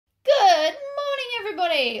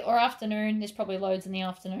everybody, or afternoon. There's probably loads in the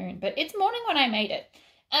afternoon, but it's morning when I made it.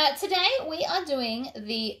 Today we are doing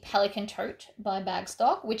the Pelican Tote by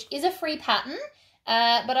Bagstock, which is a free pattern,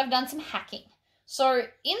 but I've done some hacking. So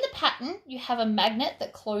in the pattern, you have a magnet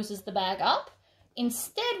that closes the bag up.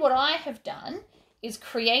 Instead, what I have done is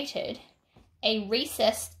created a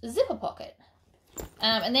recessed zipper pocket.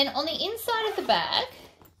 And then on the inside of the bag,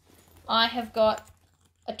 I have got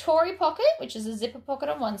a Tote pocket, which is a zipper pocket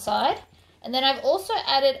on one side. And then I've also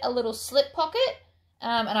added a little slip pocket,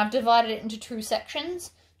 and I've divided it into two sections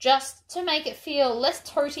just to make it feel less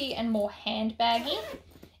toty and more handbaggy.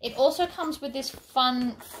 It also comes with this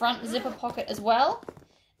fun front zipper pocket as well.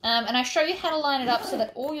 And I show you how to line it up so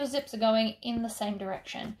that all your zips are going in the same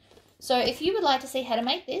direction. So if you would like to see how to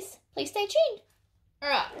make this, please stay tuned.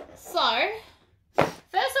 Alright, so first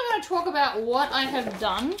I want to talk about what I have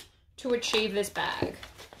done to achieve this bag.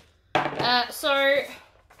 So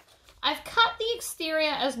I've cut the exterior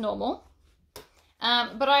as normal,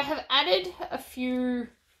 but I have added a few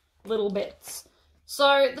little bits.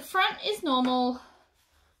 So the front is normal.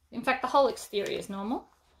 In fact, the whole exterior is normal.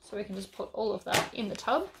 So we can just put all of that in the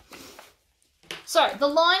tub. So the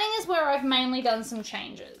lining is where I've mainly done some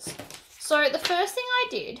changes. So the first thing I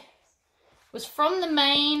did was from the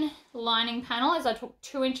main lining panel is I took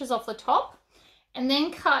 2 inches off the top and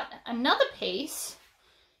then cut another piece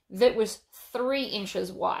that was 3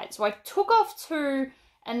 inches wide. So I took off 2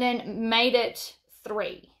 and then made it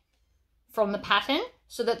 3 from the pattern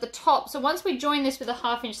so that the top, so once we join this with a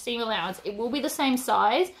 1/2 inch seam allowance, it will be the same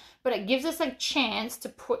size, but it gives us a chance to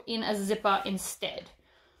put in a zipper instead.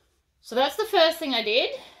 So that's the first thing I did.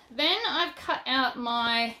 Then I've cut out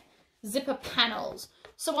my zipper panels.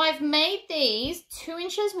 So I've made these 2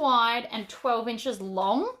 inches wide and 12 inches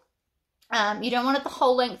long. You don't want it the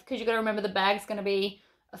whole length because you've got to remember the bag's going to be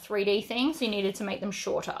a 3D thing, so you needed to make them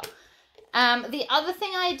shorter. The other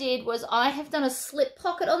thing I did was I have done a slip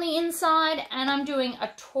pocket on the inside and I'm doing a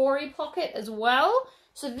Tote pocket as well.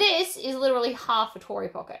 So this is literally half a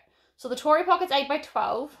Tote pocket. So the Tote pocket's 8 by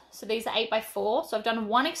 12, so these are 8 by 4. So I've done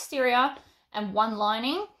 1 exterior and 1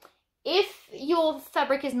 lining. If your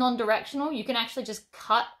fabric is non-directional, you can actually just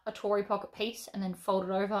cut a Tote pocket piece and then fold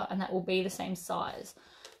it over and that will be the same size.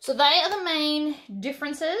 So they are the main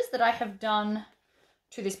differences that I have done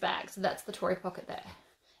to this bag. So that's the Tote pocket there.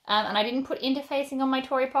 And I didn't put interfacing on my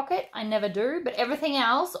Tote pocket. I never do, but everything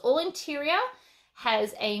else, all interior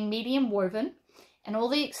has a medium woven and all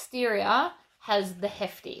the exterior has the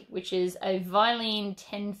hefty, which is a Vilene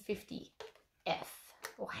 1050F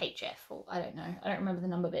or HF, or I don't know. I don't remember the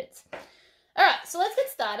number bits. All right, so let's get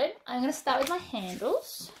started. I'm going to start with my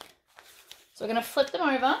handles. So we're going to flip them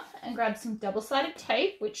over and grab some double-sided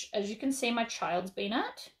tape, which as you can see, my child's been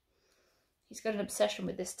at. He's got an obsession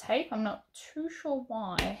with this tape. I'm not too sure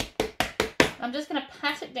why. I'm just going to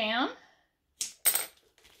pat it down,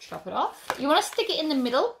 chop it off. You want to stick it in the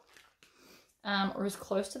middle, or as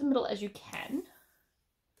close to the middle as you can.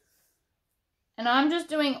 And I'm just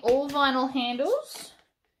doing all vinyl handles.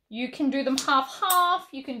 You can do them half-half.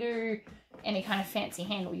 You can do any kind of fancy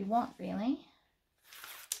handle you want, really.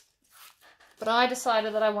 But I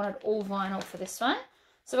decided that I wanted all vinyl for this one.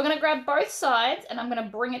 So we're going to grab both sides and I'm going to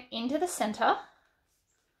bring it into the center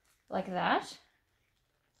like that.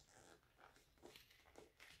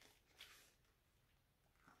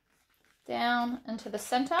 Down into the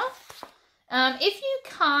center. If you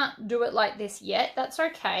can't do it like this yet, that's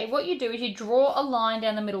okay. What you do is you draw a line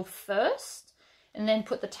down the middle first and then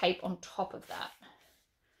put the tape on top of that.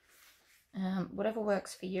 Whatever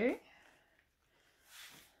works for you.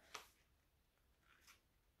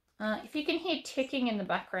 If you can hear ticking in the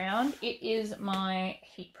background, it is my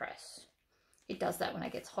heat press. It does that when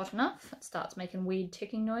it gets hot enough. It starts making weird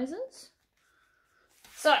ticking noises.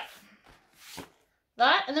 So,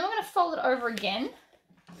 that, and then we're going to fold it over again.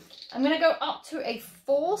 I'm going to go up to a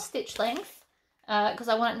 4 stitch length because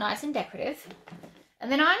I want it nice and decorative.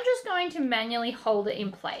 And then I'm just going to manually hold it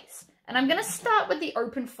in place. And I'm going to start with the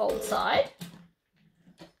open fold side.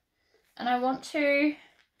 And I want to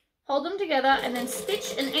hold them together and then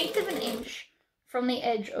stitch 1/8 of an inch from the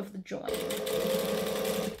edge of the join.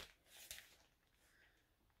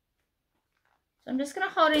 So I'm just going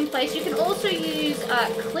to hold it in place. You can also use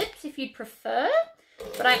clips if you'd prefer,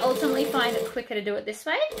 but I ultimately find it quicker to do it this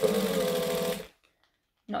way.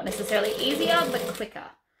 Not necessarily easier, but quicker.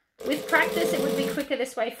 With practice, it would be quicker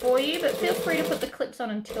this way for you, but feel free to put the clips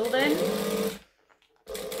on until then.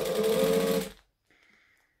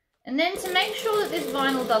 And then to make sure that this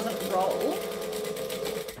vinyl doesn't roll,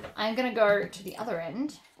 I'm going to go to the other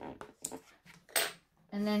end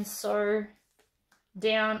and then sew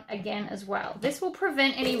down again as well. This will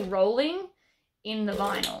prevent any rolling in the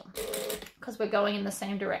vinyl because we're going in the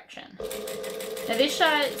same direction. Now this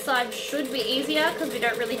side should be easier because we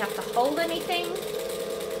don't really have to hold anything.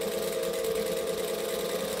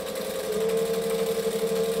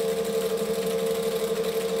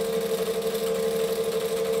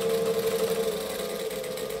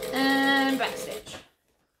 And backstitch.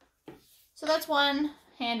 So that's one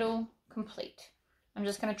handle complete. I'm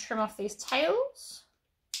just going to trim off these tails.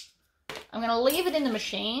 I'm going to leave it in the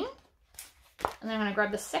machine. And then I'm going to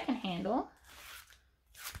grab the second handle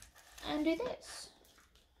and do this.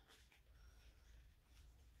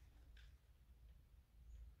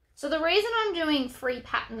 So the reason I'm doing free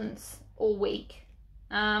patterns all week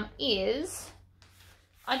is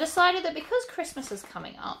I decided that because Christmas is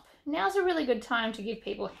coming up, now's a really good time to give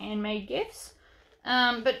people handmade gifts.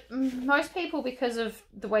 But most people, because of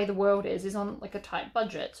the way the world is on like a tight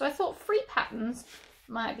budget. So I thought free patterns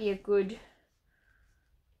might be a good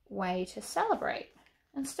way to celebrate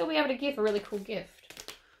and still be able to give a really cool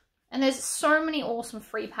gift. And there's so many awesome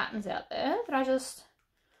free patterns out there that I just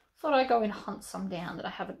thought I'd go and hunt some down that I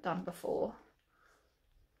haven't done before.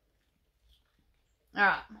 All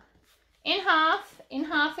right, in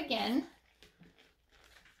half again.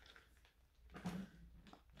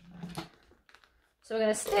 So we're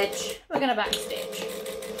going to stitch, we're going to back stitch.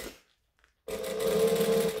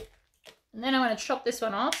 And then I'm going to chop this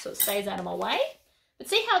one off so it stays out of my way. But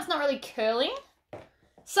see how it's not really curling?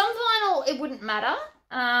 Some vinyl, it wouldn't matter.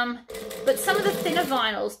 But some of the thinner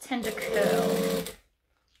vinyls tend to curl.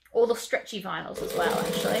 Or the stretchy vinyls as well,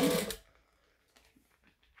 actually.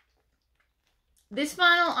 This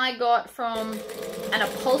vinyl I got from an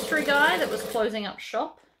upholstery guy that was closing up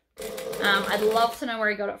shop. I'd love to know where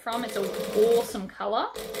he got it from. It's an awesome colour.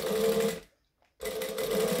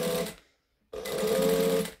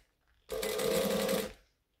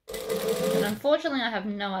 And unfortunately, I have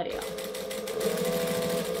no idea.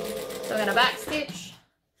 So I'm going to back stitch.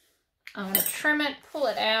 I'm going to trim it, pull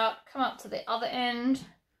it out, come up to the other end,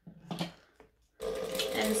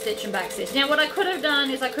 and stitch and back stitch. Now what I could have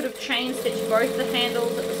done is I could have chain stitched both the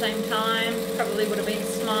handles at the same time. Probably would have been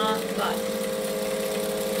smart, but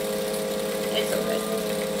it's all good.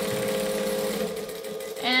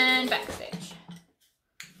 And back stitch.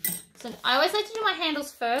 So I always like to do my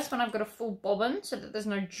handles first when I've got a full bobbin so that there's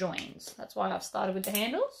no joins. That's why I've started with the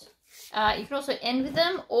handles. You can also end with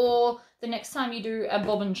them, or the next time you do a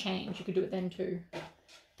bobbin change, you could do it then too.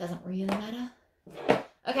 Doesn't really matter.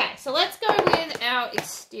 Okay, so let's go with our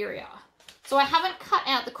exterior. So I haven't cut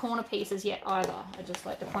out the corner pieces yet either. I'd just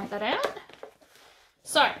like to point that out.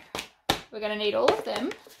 So we're going to need all of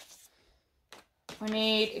them. We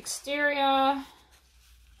need exterior.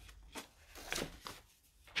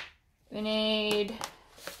 We need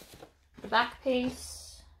the back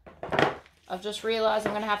piece. I've just realised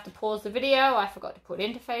I'm going to have to pause the video. I forgot to put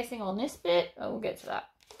interfacing on this bit. Oh, we'll get to that.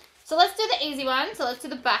 So let's do the easy one. So let's do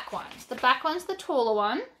the back ones. The back one's the taller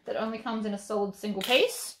one that only comes in a solid single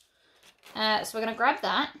piece. So we're going to grab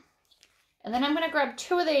that. And then I'm going to grab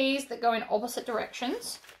two of these that go in opposite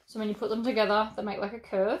directions. So when you put them together, they make like a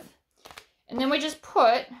curve. And then we just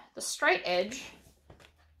put the straight edge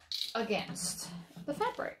against the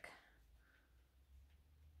fabric.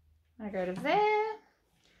 I go to there,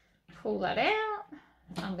 pull that out.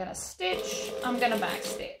 I'm going to stitch. I'm going to back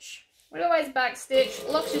stitch. We always back stitch,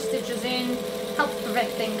 locks your stitches in, helps prevent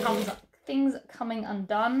things coming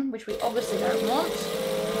undone, which we obviously don't want.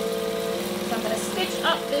 So I'm going to stitch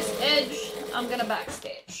up this edge. I'm going to back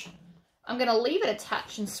stitch. I'm going to leave it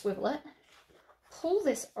attached and swivel it. Pull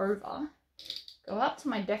this over. Go up to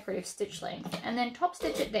my decorative stitch length and then top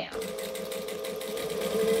stitch it down.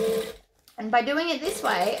 And by doing it this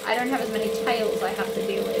way, I don't have as many tails I have to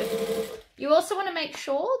deal with. You also want to make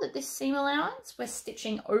sure that this seam allowance we're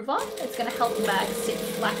stitching over. It's going to help the bag sit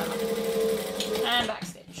flatter. And back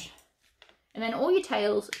stitch. And then all your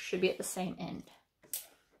tails should be at the same end.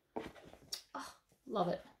 Oh, love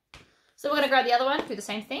it. So we're going to grab the other one, do the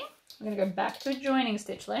same thing. We're going to go back to a joining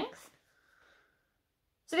stitch length.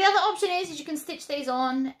 So the other option is you can stitch these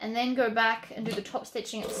on and then go back and do the top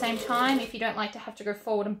stitching at the same time if you don't like to have to go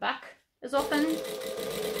forward and back as often.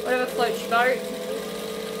 Whatever floats your boat.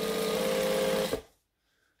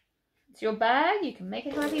 It's your bag, you can make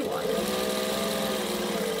it however you want.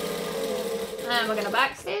 And we're going to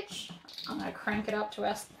back stitch. I'm going to crank it up to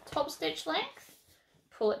our top stitch length.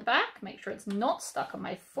 Pull it back, make sure it's not stuck on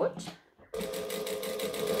my foot.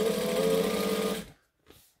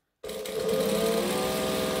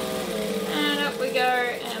 And up we go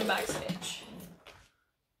and back stitch.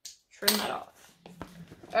 Trim that off.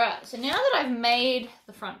 Alright, so now that I've made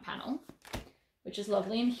the front panel, which is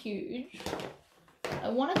lovely and huge, I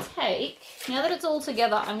want to take, now that it's all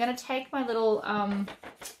together, I'm going to take my little,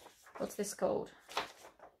 what's this called?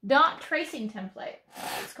 Dart tracing template,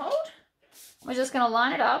 it's called. We're just going to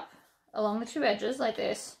line it up along the two edges like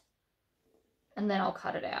this, and then I'll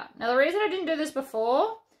cut it out. Now, the reason I didn't do this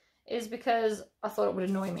before is because I thought it would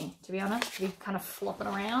annoy me, to be honest, to be kind of flopping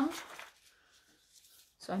around.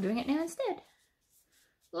 So I'm doing it now instead.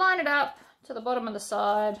 Line it up to the bottom of the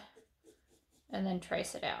side, and then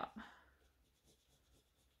trace it out.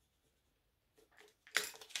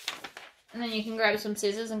 And then you can grab some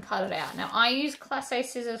scissors and cut it out. Now, I use Class A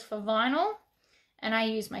scissors for vinyl, and I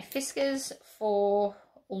use my Fiskars for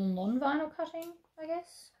all non-vinyl cutting, I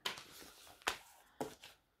guess.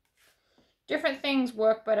 Different things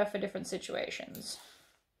work better for different situations.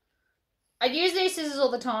 I'd use these scissors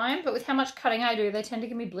all the time, but with how much cutting I do, they tend to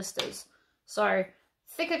give me blisters. So,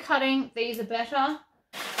 thicker cutting, these are better.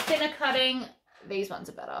 Thinner cutting, these ones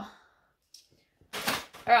are better.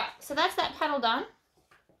 Alright, so that's that panel done.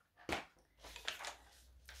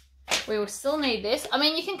 We will still need this. I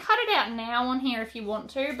mean, you can cut it out now on here if you want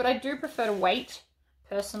to, but I do prefer to wait,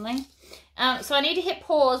 personally. So I need to hit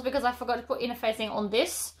pause because I forgot to put interfacing on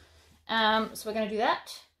this. So we're going to do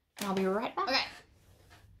that, and I'll be right back. Okay,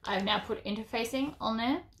 I've now put interfacing on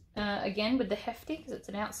there, again with the hefty, because it's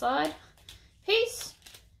an outside piece.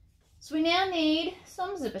 So we now need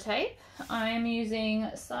some zipper tape. I am using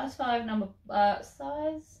size 5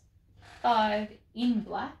 in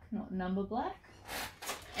black, not number black.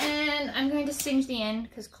 And I'm going to singe the end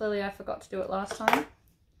because clearly I forgot to do it last time.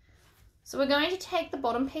 So we're going to take the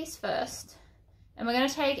bottom piece first, and we're going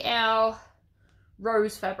to take our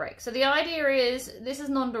rose fabric. So the idea is this is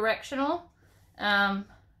non-directional,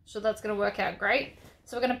 so that's going to work out great.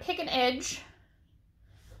 So we're going to pick an edge.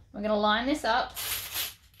 We're going to line this up.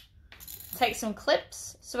 Take some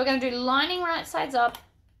clips. So we're going to do lining right sides up,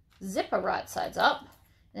 zipper right sides up,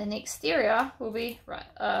 and then the exterior will be right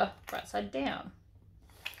side down.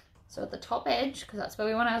 So at the top edge, because that's where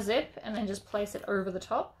we want our zip, and then just place it over the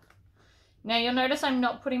top. Now you'll notice I'm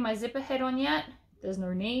not putting my zipper head on yet. There's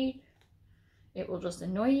no need. It will just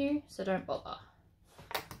annoy you, so don't bother.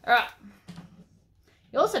 Alright.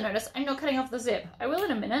 You'll also notice I'm not cutting off the zip. I will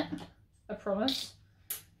in a minute, I promise.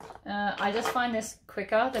 I just find this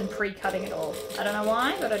quicker than pre-cutting it all. I don't know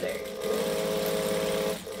why, but I do.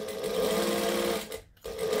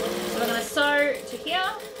 So we're going to sew to here,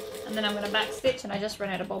 and then I'm going to back stitch, and I just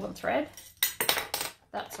ran out of bobbin thread.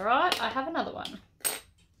 That's alright, I have another one.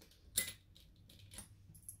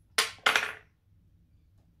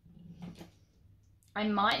 I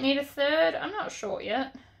might need a third, I'm not sure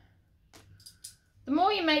yet. The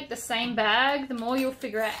more you make the same bag, the more you'll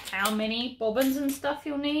figure out how many bobbins and stuff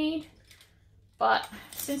you'll need. But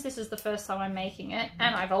since this is the first time I'm making it,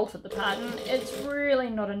 and I've altered the pattern, it's really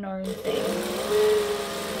not a known thing.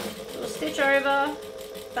 So we'll stitch over,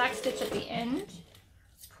 back stitch at the end,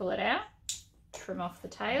 pull it out, trim off the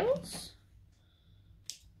tails.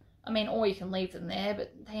 I mean, or you can leave them there,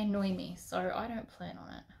 but they annoy me, so I don't plan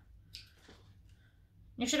on it.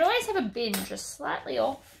 You should always have a bin just slightly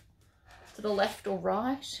off to the left or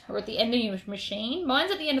right, or at the end of your machine.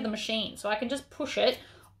 Mine's at the end of the machine, so I can just push it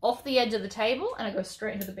off the edge of the table and it goes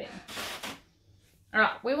straight into the bin.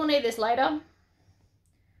 Alright, we will need this later.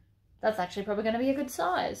 That's actually probably going to be a good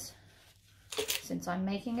size since I'm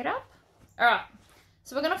making it up. Alright,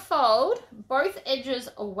 so we're going to fold both edges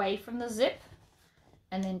away from the zip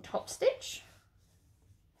and then top stitch.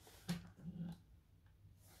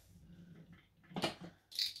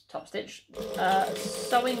 Top stitch,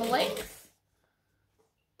 sewing length,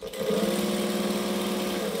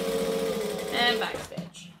 and back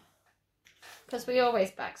stitch, because we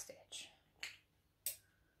always back stitch.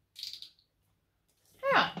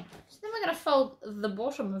 Alright, so then we're going to fold the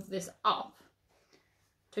bottom of this up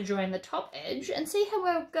to join the top edge and see how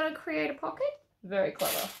we're going to create a pocket. Very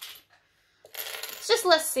clever. It's just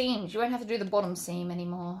less seams. You won't have to do the bottom seam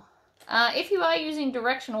anymore. If you are using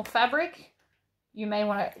directional fabric, you may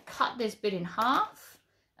want to cut this bit in half.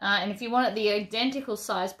 And if you want it the identical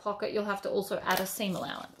size pocket, you'll have to also add a seam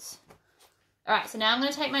allowance. Alright, so now I'm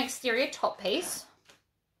going to take my exterior top piece,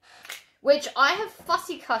 which I have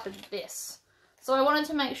fussy cutted this. So I wanted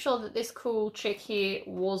to make sure that this cool chick here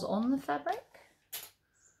was on the fabric.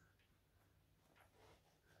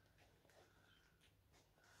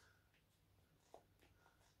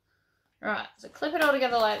 Alright, so clip it all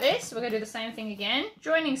together like this. We're going to do the same thing again.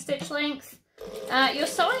 Joining stitch length. You're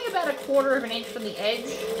sewing about 1/4 of an inch from the edge,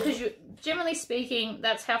 because generally speaking,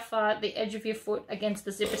 that's how far the edge of your foot against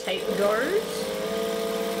the zipper tape goes.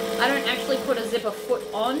 I don't actually put a zipper foot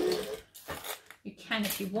on. You can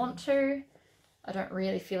if you want to. I don't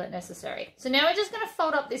really feel it necessary. So now we're just going to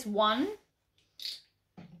fold up this one,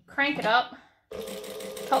 crank it up,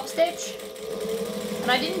 top stitch, and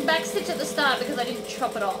I didn't back stitch at the start because I didn't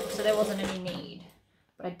chop it off, so there wasn't any need.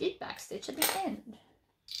 But I did back stitch at the end.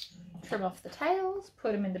 Trim off the tails,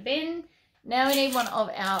 put them in the bin. Now we need one of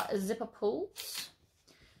our zipper pulls.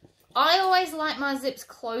 I always like my zips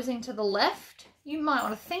closing to the left. You might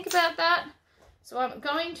want to think about that. So I'm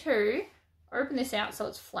going to open this out so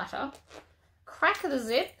it's flatter. Crack the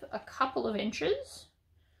zip a couple of inches.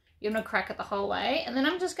 You're going to crack it the whole way. And then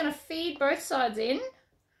I'm just going to feed both sides in.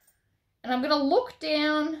 And I'm going to look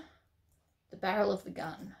down the barrel of the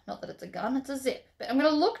gun. Not that it's a gun, it's a zip. But I'm going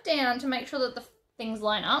to look down to make sure that the things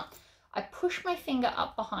line up. I push my finger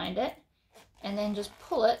up behind it and then just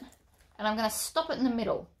pull it. And I'm going to stop it in the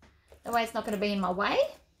middle. That way it's not going to be in my way.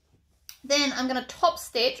 Then I'm going to top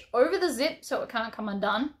stitch over the zip so it can't come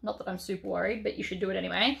undone. Not that I'm super worried, but you should do it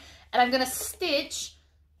anyway. And I'm going to stitch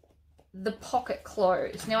the pocket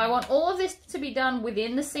closed. Now I want all of this to be done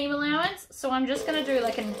within the seam allowance, so I'm just going to do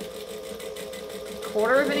like a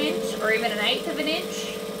 1/4 of an inch or even an 1/8 of an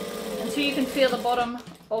inch until you can feel the bottom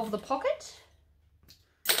of the pocket.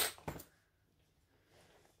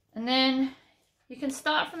 And then you can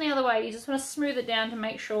start from the other way. You just want to smooth it down to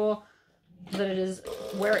make sure that it is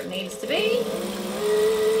where it needs to be.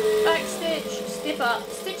 Back stitch,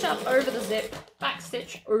 stitch up over the zip, back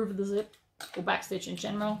stitch over the zip, or back stitch in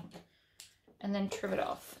general, and then trim it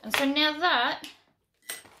off. And so now that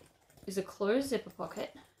is a closed zipper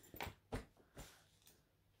pocket.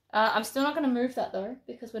 I'm still not going to move that though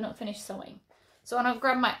because we're not finished sewing. So I'm going to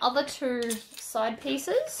grab my other 2 side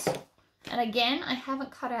pieces, and again I haven't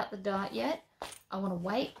cut out the dart yet. I want to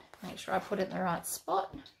wait, make sure I put it in the right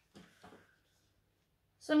spot.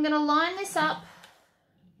 So I'm going to line this up.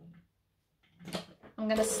 I'm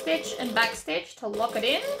going to stitch and back stitch to lock it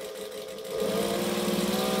in.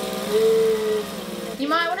 You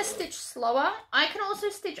might want to stitch slower. I can also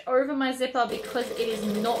stitch over my zipper because it is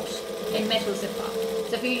not a metal zipper.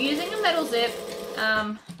 So if you're using a metal zip,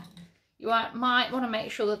 you might want to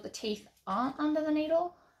make sure that the teeth aren't under the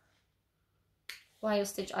needle while you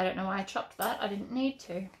stitch. I don't know why I chopped that. I didn't need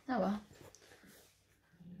to. Oh well.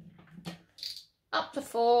 Up to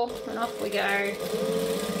 4 and off we go.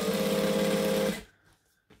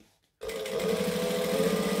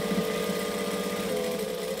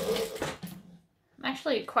 I'm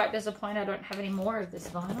actually quite disappointed I don't have any more of this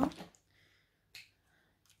vinyl.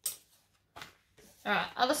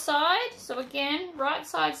 Alright, other side. So again, right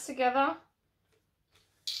sides together.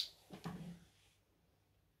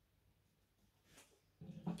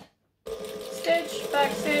 Stitch,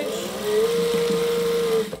 back stitch.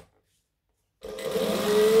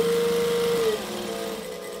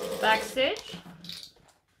 Back stitch.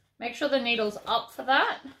 Make sure the needle's up for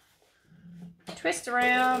that. Twist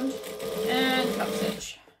around and top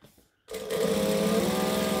stitch.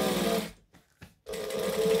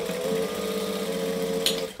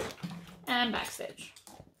 And back stitch.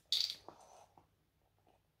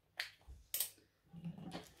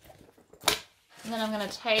 And then I'm going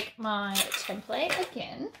to take my template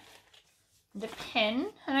again and a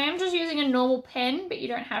pen. And I am just using a normal pen, but you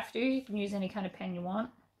don't have to. You can use any kind of pen you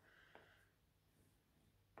want.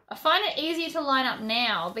 I find it easier to line up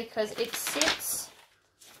now because it sits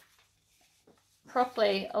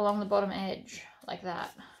properly along the bottom edge like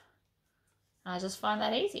that. I just find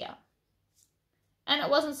that easier. And it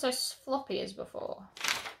wasn't so floppy as before.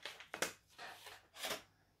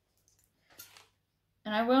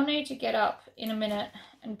 And I will need to get up in a minute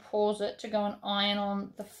and pause it to go and iron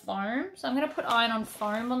on the foam. So I'm going to put iron on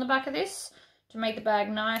foam on the back of this to make the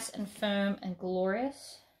bag nice and firm and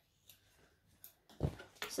glorious.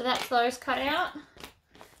 So that's those cut out.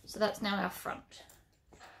 So that's now our front,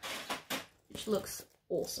 which looks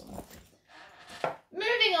awesome.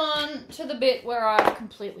 Moving on to the bit where I've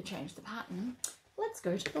completely changed the pattern. Let's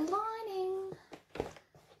go to the lining.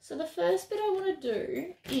 So the first bit I want to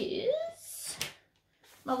do is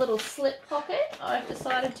my little slip pocket I've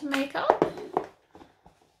decided to make up.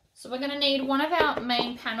 So we're going to need one of our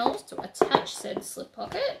main panels to attach said slip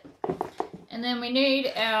pocket. And then we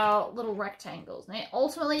need our little rectangles. Now,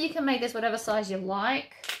 ultimately, you can make this whatever size you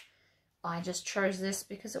like. I just chose this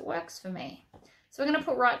because it works for me. So we're going to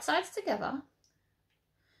put right sides together.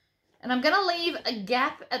 And I'm going to leave a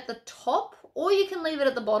gap at the top, or you can leave it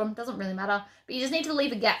at the bottom. Doesn't really matter. But you just need to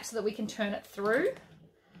leave a gap so that we can turn it through.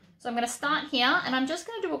 So I'm going to start here, and I'm just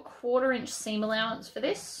going to do a 1/4 inch seam allowance for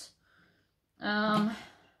this.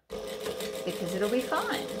 Because it'll be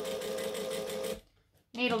fine.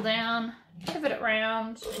 Needle down, pivot it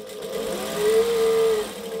round,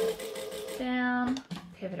 down,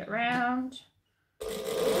 pivot it round,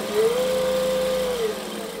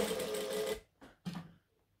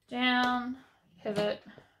 of it.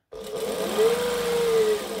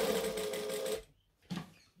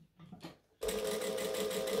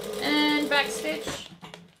 And back stitch.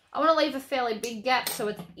 I want to leave a fairly big gap so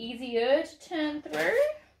it's easier to turn through.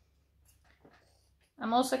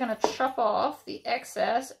 I'm also going to chop off the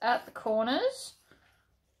excess at the corners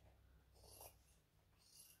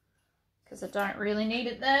because I don't really need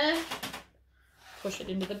it there. Push it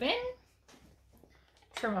into the bin.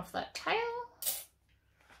 Trim off that tail.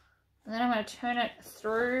 And then I'm going to turn it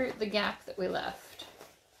through the gap that we left.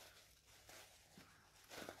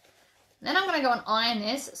 Then I'm going to go and iron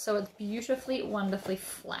this so it's beautifully, wonderfully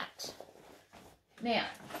flat. Now,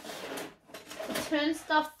 to turn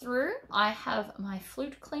stuff through, I have my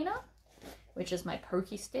flute cleaner, which is my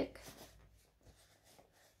pokey stick.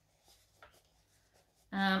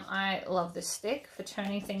 I love this stick for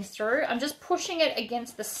turning things through. I'm just pushing it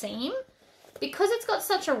against the seam. Because it's got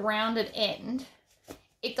such a rounded end,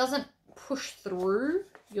 it doesn't push through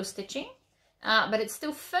your stitching, but it's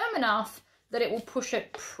still firm enough that it will push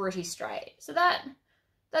it pretty straight. So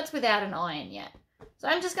that's without an iron yet. So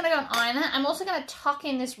I'm just going to go and iron that. I'm also going to tuck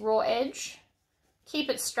in this raw edge, keep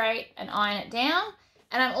it straight and iron it down.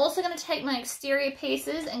 And I'm also going to take my exterior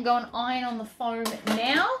pieces and go and iron on the foam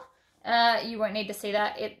now. You won't need to see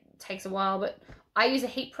that. It takes a while, but I use a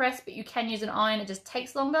heat press, but you can use an iron. It just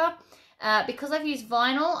takes longer. Because I've used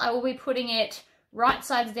vinyl, I will be putting it right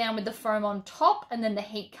sides down with the foam on top and then the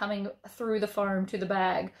heat coming through the foam to the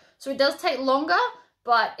bag. So it does take longer,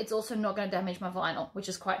 but it's also not going to damage my vinyl, which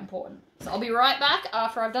is quite important. So I'll be right back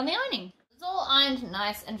after I've done the ironing. It's all ironed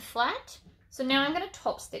nice and flat. So now I'm going to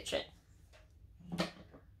top stitch it.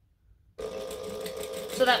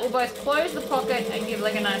 So that will both close the pocket and give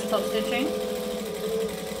like a nice top stitching.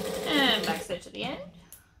 And back stitch at the end.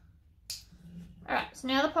 Alright, so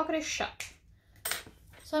now the pocket is shut.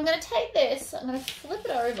 So I'm going to take this, I'm going to flip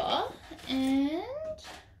it over and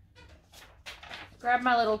grab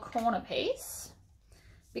my little corner piece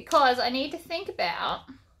because I need to think about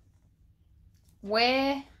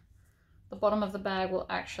where the bottom of the bag will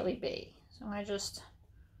actually be. So I'm going to just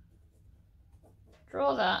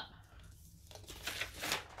draw that.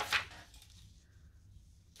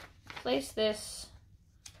 Place this.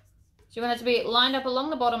 So you want it to be lined up along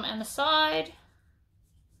the bottom and the side.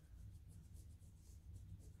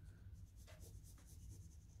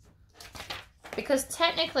 Because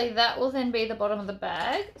technically that will then be the bottom of the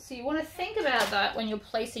bag. So you want to think about that when you're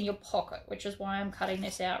placing your pocket, which is why I'm cutting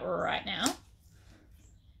this out right now.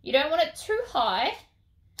 You don't want it too high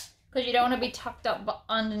because you don't want to be tucked up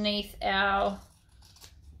underneath our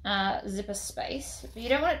zipper space. But you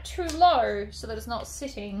don't want it too low so that it's not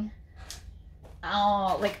sitting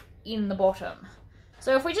like in the bottom.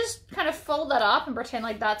 So if we just kind of fold that up and pretend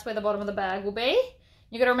like that's where the bottom of the bag will be,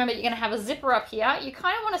 you got to remember you're going to have a zipper up here. You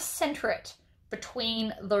kind of want to center it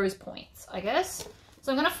between those points, I guess.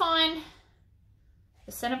 So I'm going to find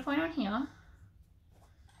the center point on here,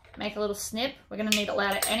 make a little snip. We're going to need it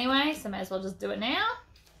louder anyway, so may as well just do it now.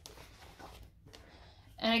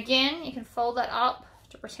 And again, you can fold that up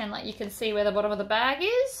to pretend like you can see where the bottom of the bag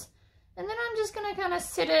is. And then I'm just going to kind of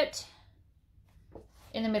sit it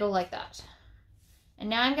in the middle like that. And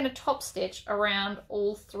now I'm going to top stitch around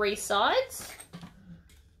all three sides.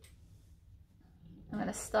 I'm going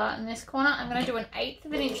to start in this corner. I'm going to do an 1/8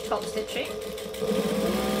 of an inch top stitching.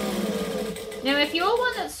 Now, if you're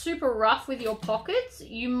one that's super rough with your pockets,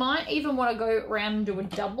 you might even want to go around and do a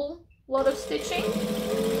double lot of stitching.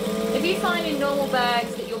 If you find in normal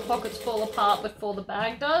bags that your pockets fall apart before the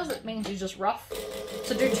bag does, it means you're just rough.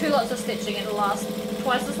 So do 2 lots of stitching and it'll last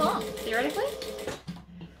twice as long, theoretically.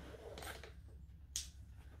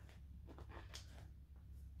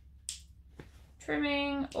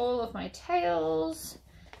 Trimming all of my tails.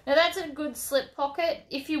 Now that's a good slip pocket.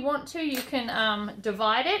 If you want to, you can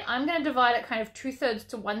divide it. I'm going to divide it kind of 2/3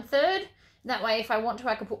 to 1/3. That way, if I want to,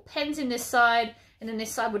 I can put pens in this side, and then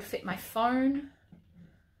this side would fit my phone.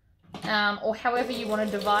 Or however you want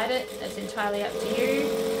to divide it. That's entirely up to you.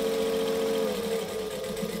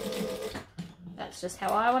 That's just how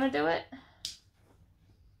I want to do it.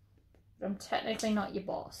 But I'm technically not your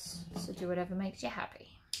boss, so do whatever makes you happy.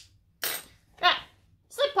 Right,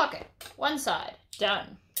 slip pocket, one side,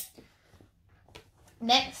 done.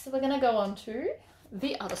 Next, we're going to go on to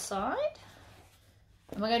the other side.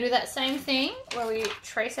 And we're going to do that same thing where we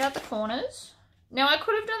trace out the corners. Now, I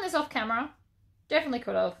could have done this off camera. Definitely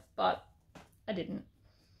could have, but I didn't.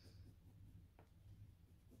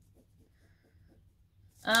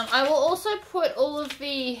 I will also put all of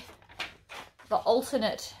the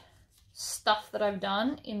alternate stuff that I've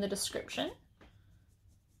done in the description.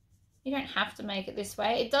 You don't have to make it this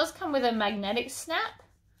way. It does come with a magnetic snap,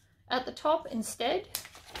 at the top instead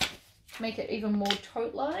to make it even more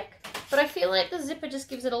tote-like. But I feel like the zipper just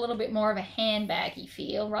gives it a little bit more of a handbaggy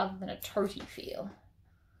feel rather than a tote-y feel.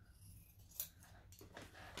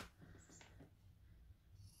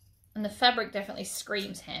 And the fabric definitely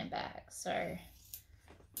screams handbag, so.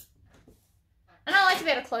 And I like to be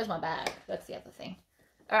able to close my bag. That's the other thing.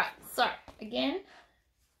 All right, so again,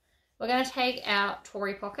 we're going to take our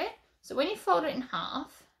Tory pocket. So when you fold it in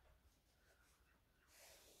half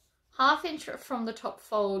inch from the top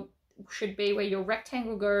fold should be where your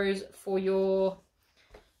rectangle goes for your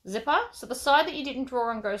zipper. So the side that you didn't draw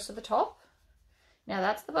on goes to the top. Now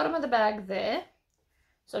that's the bottom of the bag there.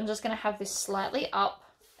 So I'm just going to have this slightly up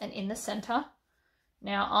and in the center.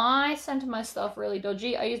 Now I center my stuff really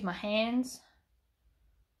dodgy. I use my hands,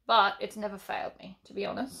 but it's never failed me, to be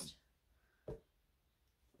honest.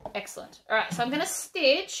 Excellent. All right, so I'm going to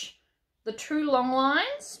stitch the 2 long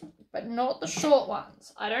lines, but not the short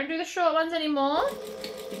ones. I don't do the short ones anymore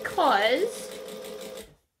because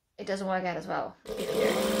it doesn't work out as well if you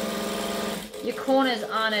do. Your corners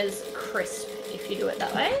aren't as crisp if you do it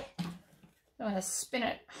that way. I'm going to spin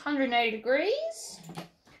it 180 degrees,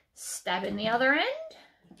 stab in the other end.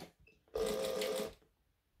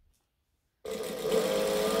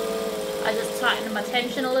 I just tighten my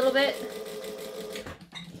tension a little bit.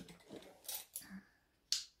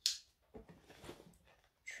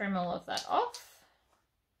 Trim all of that off.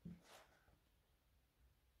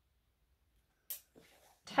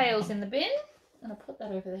 Tails in the bin. I'm going to put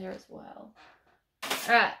that over there as well.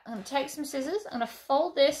 Alright, I'm going to take some scissors. I'm going to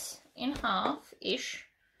fold this in half-ish.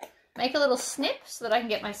 Make a little snip so that I can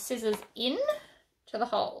get my scissors in to the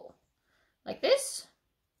hole. Like this.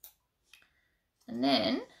 And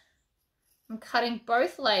then I'm cutting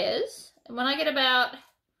both layers. And when I get about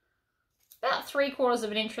 3/4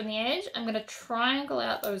 of an inch from the edge, I'm going to triangle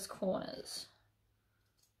out those corners.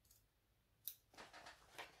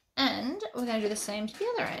 And we're going to do the same to the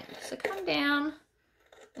other end. So come down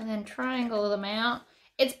and then triangle them out.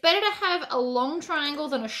 It's better to have a long triangle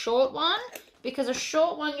than a short one, because a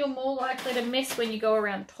short one you're more likely to miss when you go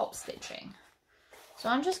around top stitching. So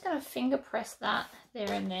I'm just going to finger press that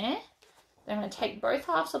there and there. Then I'm going to take both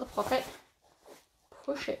halves of the pocket,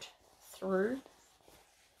 push it through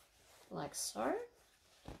like so.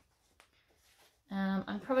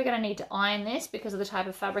 I'm probably going to need to iron this because of the type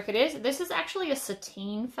of fabric it is. This is actually a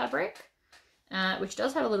sateen fabric, which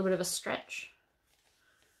does have a little bit of a stretch.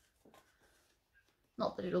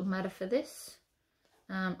 Not that it'll matter for this.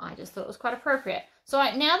 I just thought it was quite appropriate. So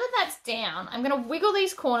now that that's down, I'm going to wiggle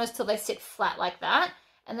these corners till they sit flat like that.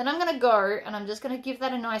 And then I'm going to go and I'm just going to give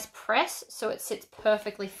that a nice press so it sits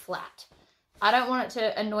perfectly flat. I don't want it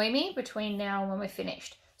to annoy me between now and when we're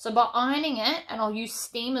finished. So by ironing it, and I'll use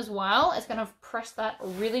steam as well, it's going to press that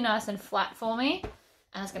really nice and flat for me,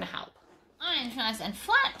 and it's going to help. Ironed nice and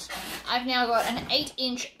flat. I've now got an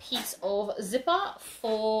 8-inch piece of zipper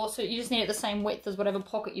so you just need it the same width as whatever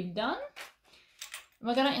pocket you've done.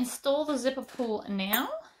 We're going to install the zipper pull now.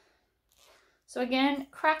 So again,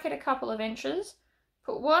 crack it a couple of inches,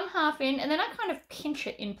 put 1/2 in, and then I kind of pinch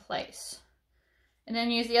it in place. And then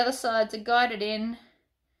use the other side to guide it in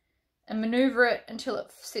and maneuver it until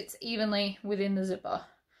it sits evenly within the zipper.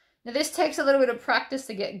 Now this takes a little bit of practice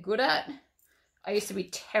to get good at. I used to be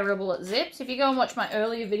terrible at zips. If you go and watch my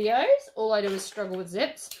earlier videos, all I do is struggle with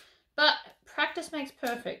zips. But practice makes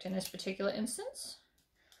perfect in this particular instance.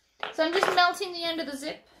 So I'm just melting the end of the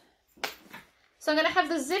zip. So I'm going to have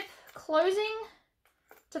the zip closing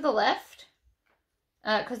to the left,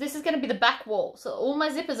 because this is going to be the back wall. So all my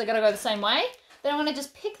zippers are going to go the same way. Then I'm going to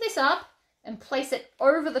just pick this up and place it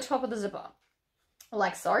over the top of the zipper,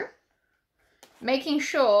 like so. Making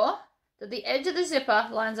sure that the edge of the zipper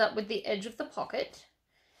lines up with the edge of the pocket.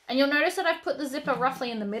 And you'll notice that I've put the zipper roughly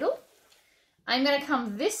in the middle. I'm going to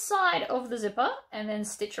come this side of the zipper and then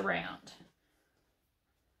stitch around.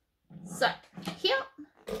 So, here,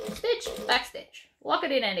 stitch, back stitch. Lock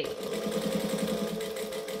it in, Andy.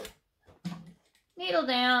 Needle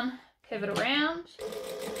down, pivot around,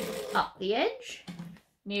 up the edge,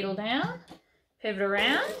 needle down, pivot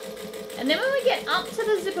around, and then when we get up to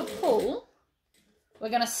the zipper pull, we're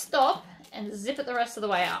going to stop and zip it the rest of the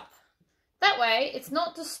way up. That way, it's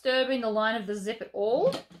not disturbing the line of the zip at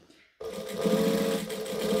all,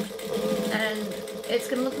 and it's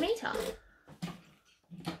going to look neater.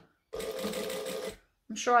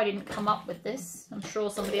 I'm sure I didn't come up with this. I'm sure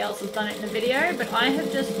somebody else has done it in a video, but I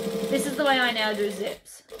have just, this is the way I now do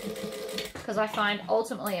zips, because I find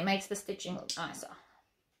ultimately it makes the stitching look nicer.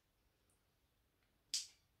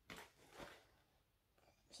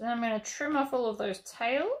 So then I'm going to trim off all of those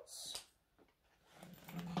tails.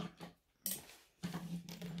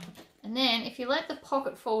 And then if you let the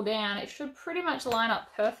pocket fall down, it should pretty much line up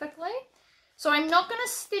perfectly. So I'm not going to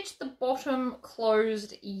stitch the bottom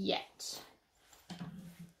closed yet.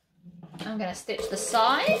 I'm going to stitch the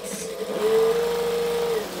sides,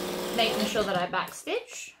 making sure that I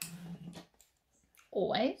backstitch.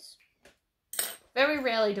 Always. Very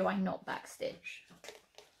rarely do I not backstitch.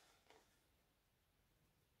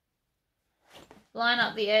 Line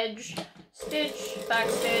up the edge, stitch,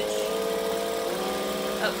 backstitch.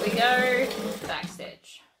 Up we go,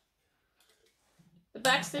 backstitch. The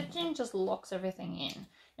backstitching just locks everything in.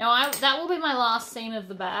 Now that will be my last seam of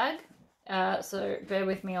the bag, so bear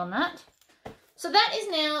with me on that. So that is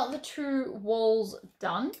now the 2 walls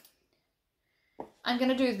done. I'm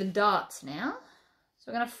going to do the darts now.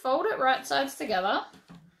 So I'm going to fold it right sides together.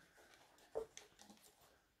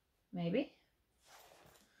 Maybe.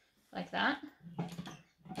 Like that.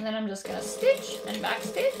 And then I'm just going to stitch and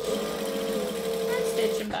backstitch. And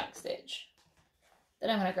stitch and backstitch. Then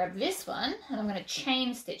I'm going to grab this one and I'm going to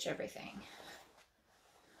chain stitch everything.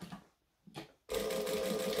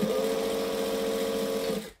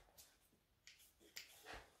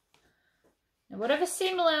 Now whatever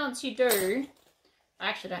seam allowance you do, I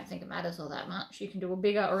actually don't think it matters all that much. You can do a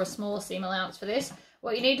bigger or a smaller seam allowance for this.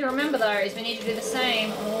 What you need to remember though is we need to do the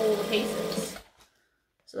same on all the pieces.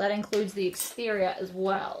 So that includes the exterior as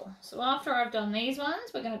well. So after I've done these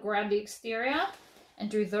ones, we're going to grab the exterior and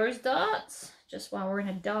do those darts, just while we're in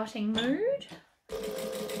a darting mood.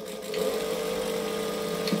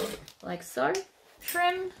 Like so.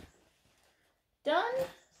 Trim. Done.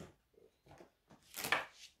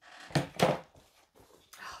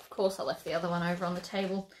 Of course I left the other one over on the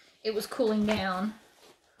table. It was cooling down.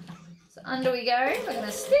 So under we go. We're going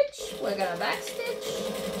to stitch. We're going to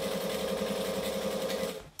backstitch.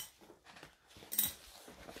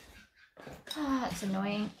 Ah, it's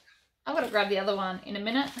annoying. I'm going to grab the other one in a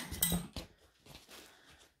minute.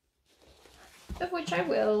 Of which I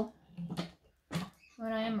will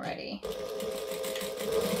when I am ready.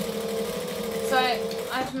 So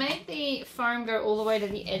I've made the foam go all the way to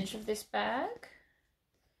the edge of this bag.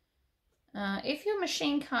 If your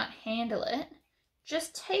machine can't handle it,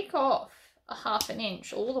 just take off a ½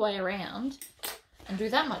 inch all the way around and do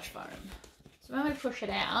that much foam. So when we push it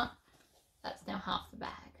out, that's now half the bag.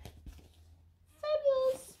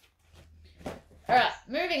 Fabulous. Alright,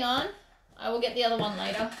 moving on. I will get the other one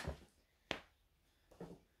later.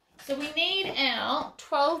 So we need our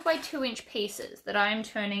 12 by 2 inch pieces that I am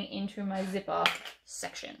turning into my zipper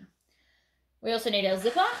section. We also need our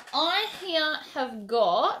zipper. I here have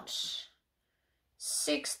got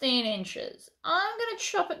 16 inches. I'm going to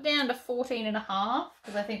chop it down to 14 and a half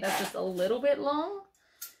because I think that's just a little bit long.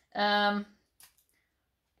 But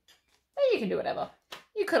you can do whatever.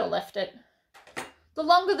 You could have left it. The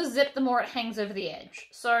longer the zip, the more it hangs over the edge.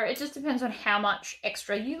 So it just depends on how much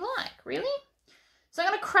extra you like, really. So I'm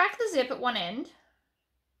going to crack the zip at one end.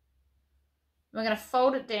 We're going to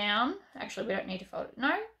fold it down. Actually, we don't need to fold it.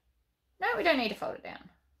 No, we don't need to fold it down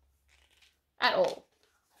at all.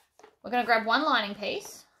 We're going to grab one lining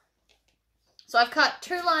piece. So I've cut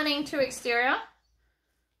 2 lining, 2 exterior.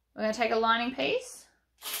 We're going to take a lining piece.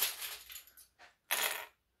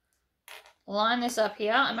 Line this up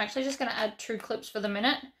here. I'm actually just going to add 2 clips for the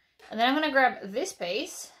minute. And then I'm going to grab this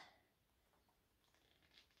piece.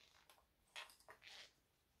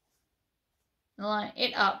 And line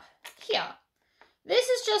it up here. This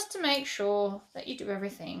is just to make sure that you do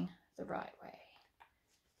everything the right way.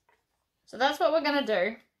 So that's what we're going to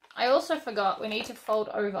do. I also forgot we need to fold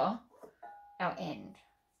over our end.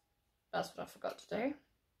 That's what I forgot to do.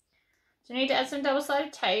 So you need to add some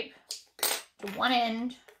double-sided tape to one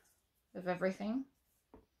end of everything.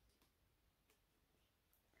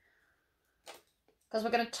 Because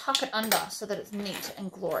we're going to tuck it under so that it's neat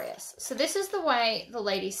and glorious. So this is the way the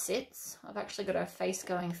lady sits. I've actually got her face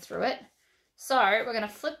going through it. So we're going to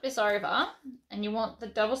flip this over and you want the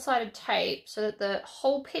double-sided tape so that the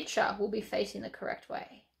whole picture will be facing the correct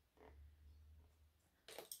way.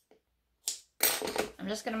 I'm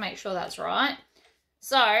just going to make sure that's right.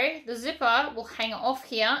 So the zipper will hang off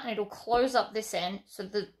here and it'll close up this end so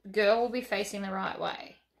the girl will be facing the right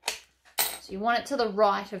way. So you want it to the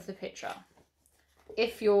right of the picture.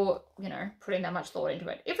 If you're, you know, putting that much thought into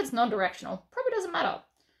it. If it's non-directional, probably doesn't matter.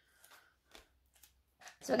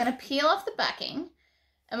 So we're going to peel off the backing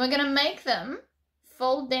and we're going to make them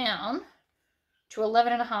fold down to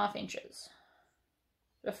 11.5 inches.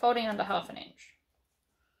 We're folding under ½ an inch.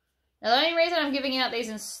 Now the only reason I'm giving out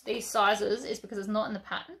these sizes is because it's not in the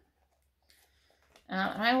pattern. And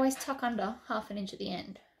I always tuck under ½ an inch at the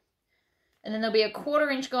end. And then there'll be a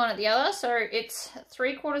 1/4 inch gone at the other, so it's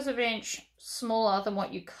 3/4 of an inch smaller than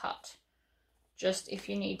what you cut. just if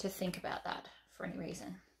you need to think about that for any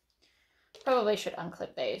reason. Probably should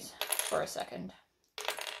unclip these for a second,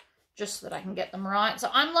 just so that I can get them right. So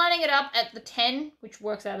I'm lining it up at the 10, which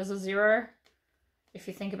works out as a 0, if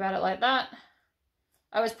you think about it like that.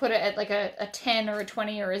 I always put it at like a 10 or a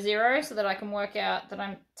 20 or a 0 so that I can work out that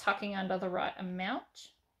I'm tucking under the right amount.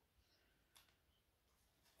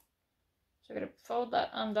 So I'm going to fold that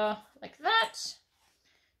under like that.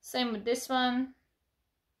 Same with this one.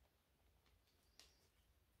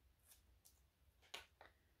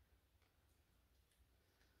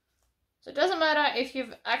 So it doesn't matter if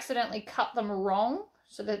you've accidentally cut them wrong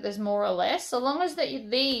so that there's more or less. So long as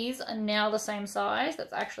that these are now the same size,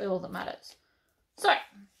 that's actually all that matters. So,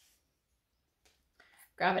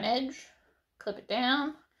 grab an edge, clip it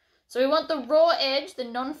down. So we want the raw edge, the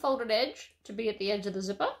non-folded edge, to be at the edge of the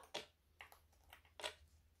zipper.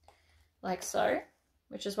 Like so,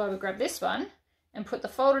 which is why we grab this one and put the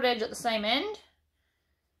folded edge at the same end.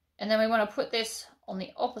 And then we want to put this on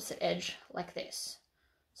the opposite edge like this.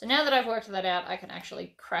 So now that I've worked that out, I can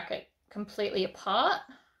actually crack it completely apart.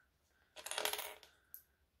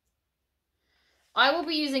 I will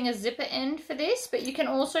be using a zipper end for this, but you can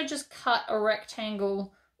also just cut a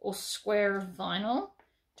rectangle or square of vinyl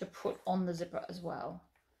to put on the zipper as well.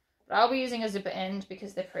 But I'll be using a zipper end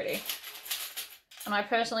because they're pretty. And I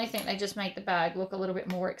personally think they just make the bag look a little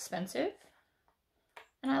bit more expensive.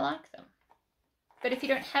 And I like them. But if you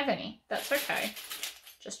don't have any, that's okay.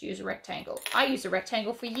 Just use a rectangle. I used a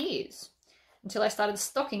rectangle for years until I started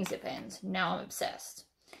stocking zip ends. Now I'm obsessed.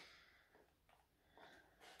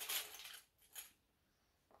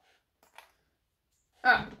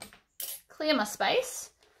 Alright, clear my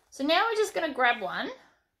space. So now we're just going to grab one.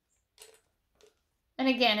 And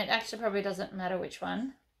again, it actually probably doesn't matter which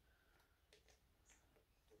one.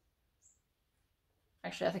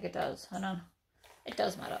 Actually, I think it does. Hold on. It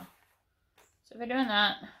does matter. So if we're doing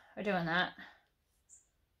that, we're doing that.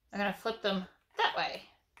 I'm going to flip them that way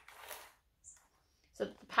so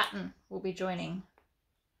that the pattern will be joining.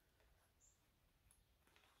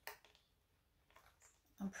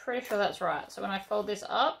 I'm pretty sure that's right. So when I fold this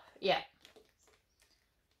up, yeah.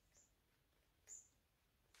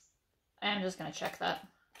 I'm just going to check that.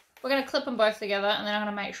 We're going to clip them both together and then I'm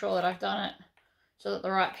going to make sure that I've done it so that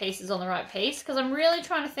the right piece is on the right piece because I'm really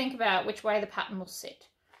trying to think about which way the pattern will sit.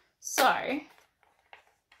 So,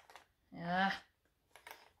 yeah.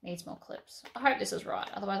 Needs more clips. I hope this is right,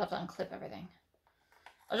 otherwise I have to unclip everything.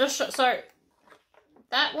 I'll just show, so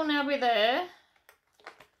that will now be there,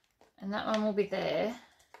 and that one will be there,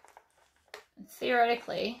 and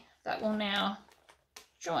theoretically that will now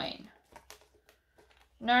join.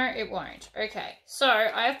 No, it won't. Okay, so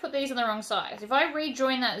I have put these on the wrong size. If I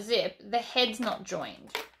rejoin that zip, the head's not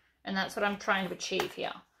joined, and that's what I'm trying to achieve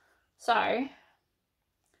here. So,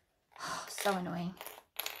 so annoying.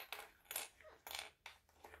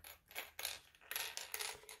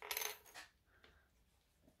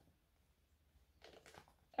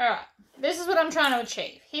 Alright, this is what I'm trying to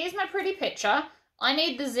achieve. Here's my pretty picture. I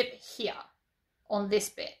need the zip here on this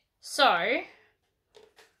bit. So,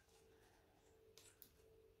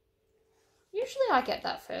 usually I get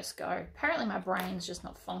that first go. Apparently my brain's just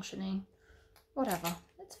not functioning. Whatever,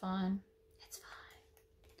 it's fine. It's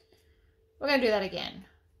fine. We're going to do that again.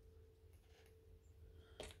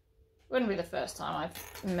 Wouldn't be the first time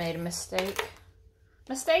I've made a mistake.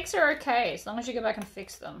 Mistakes are okay as long as you go back and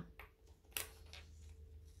fix them.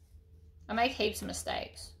 I make heaps of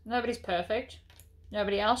mistakes. Nobody's perfect.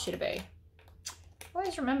 Nobody else should be.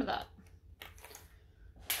 Always remember that.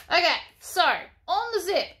 Okay, so on the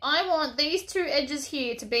zip, I want these two edges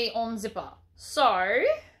here to be on zipper. So,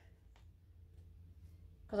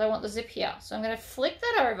 because I want the zip here. So I'm going to flip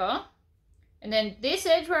that over. And then this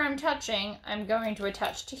edge where I'm touching, I'm going to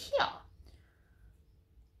attach to here.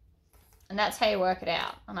 And that's how you work it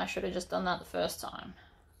out. And I should have just done that the first time.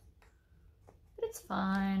 But it's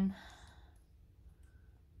fine.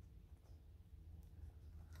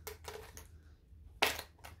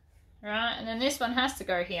 Right, and then this one has to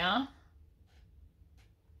go here.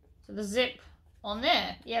 So the zip on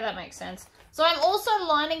there. Yeah, that makes sense. So I'm also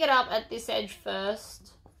lining it up at this edge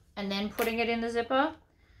first and then putting it in the zipper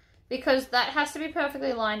because that has to be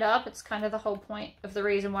perfectly lined up. It's kind of the whole point of the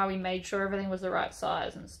reason why we made sure everything was the right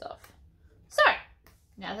size and stuff. So,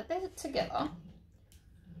 now that they're together,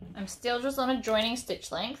 I'm still just on a joining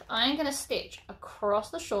stitch length. I'm going to stitch across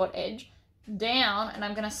the short edge, down, and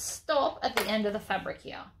I'm going to stop at the end of the fabric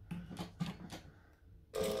here.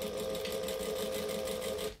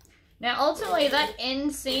 Now ultimately that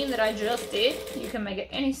end seam that I just did, you can make it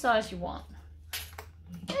any size you want.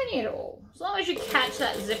 Any at all. As long as you catch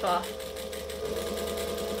that zipper.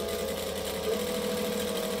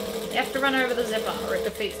 You have to run over the zipper or it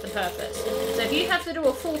defeats the purpose. So if you have to do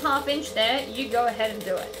a full 1/2 inch there, you go ahead and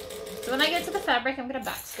do it. So when I get to the fabric, I'm going to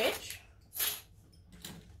backstitch.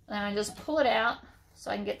 And I just pull it out so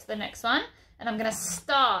I can get to the next one. And I'm going to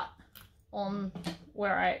start on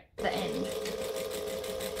the end.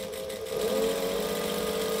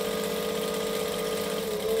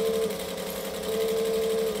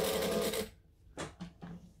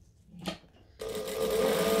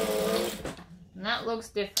 And that looks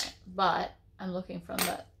different, but I'm looking from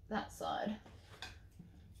that side.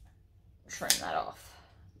 Trim that off.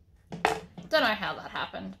 Don't know how that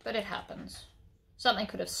happened, but it happens. Something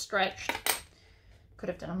could have stretched. Could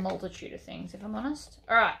have done a multitude of things, if I'm honest.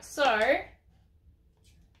 Alright, so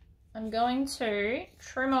I'm going to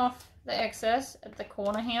trim off the excess at the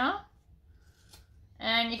corner here.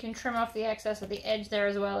 And you can trim off the excess at the edge there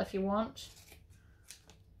as well if you want.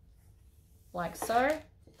 Like so.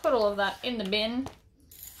 Put all of that in the bin.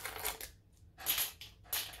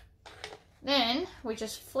 Then we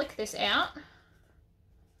just flick this out.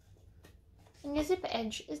 And your zipper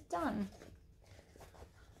edge is done.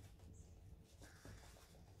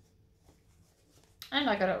 And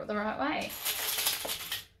I got it the right way.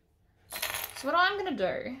 So what I'm going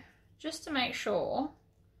to do, just to make sure,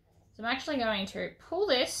 is I'm actually going to pull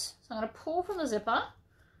this. So I'm going to pull from the zipper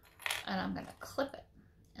and I'm going to clip it.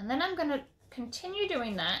 And then I'm going to continue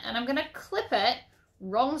doing that and I'm going to clip it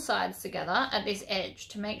wrong sides together at this edge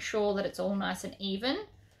to make sure that it's all nice and even.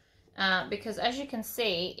 Because as you can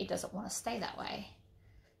see, it doesn't want to stay that way.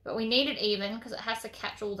 But we need it even because it has to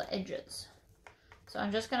catch all the edges. So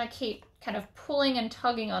I'm just going to keep kind of pulling and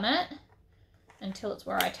tugging on it until it's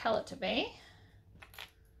where I tell it to be.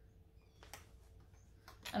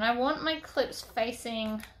 And I want my clips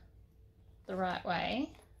facing the right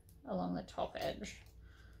way along the top edge.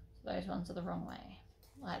 So those ones are the wrong way,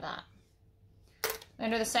 like that. I'm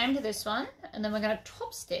going to do the same to this one, and then we're going to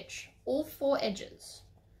top stitch all 4 edges.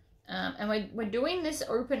 And we're doing this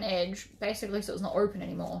open edge basically so it's not open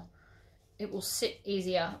anymore. It will sit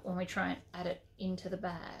easier when we try and add it into the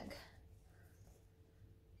bag.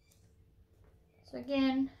 So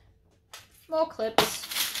again, more clips.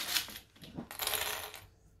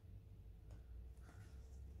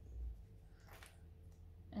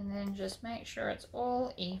 And then just make sure it's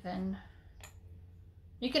all even.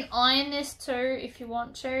 You can iron this too if you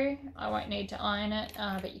want to. I won't need to iron it,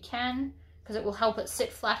 but you can, because it will help it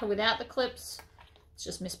sit flatter without the clips. It's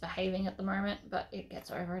just misbehaving at the moment, but it gets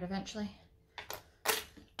over it eventually.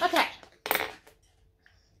 Okay,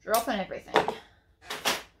 dropping everything.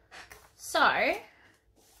 So, I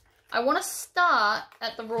want to start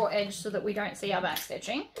at the raw edge so that we don't see our back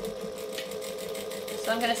stitching.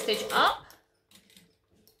 So I'm going to stitch up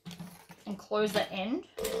and close the end,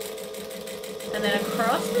 and then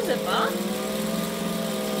across the zipper.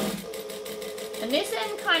 And this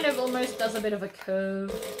end kind of almost does a bit of a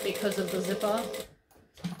curve because of the zipper.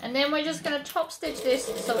 And then we're just going to top stitch this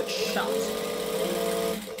so it's shut.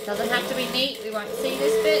 Doesn't have to be neat, we won't see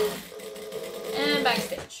this bit. And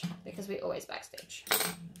backstitch, because we always backstitch.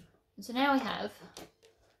 And so now we have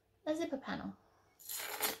a zipper panel.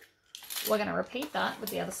 We're going to repeat that with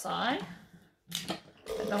the other side.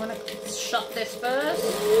 But I'm going to shut this first.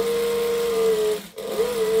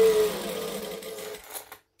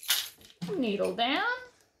 Needle down.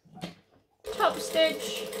 Top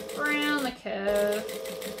stitch around the curve.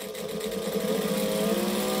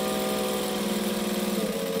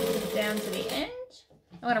 Down to the end.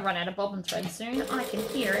 I'm going to run out of bobbin thread soon. I can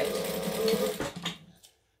hear it.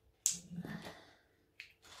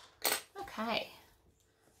 Okay.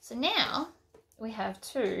 So now we have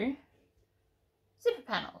 2 zipper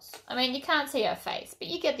panels. I mean, you can't see her face, but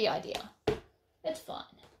you get the idea. It's fine.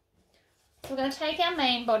 So we're going to take our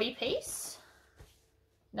main body piece.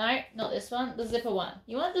 No, not this one, the zipper one.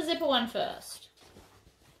 You want the zipper one first.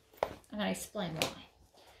 I'm going to explain why.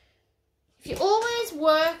 If you always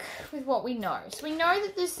work with what we know. So we know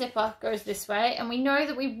that this zipper goes this way, and we know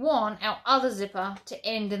that we want our other zipper to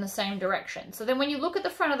end in the same direction. So then when you look at the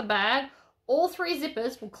front of the bag, all 3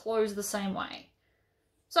 zippers will close the same way.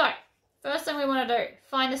 So, first thing we want to do,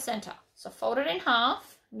 find the center. So fold it in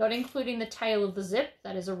half, not including the tail of the zip.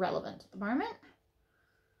 That is irrelevant at the moment.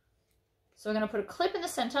 So we're going to put a clip in the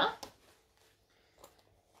center.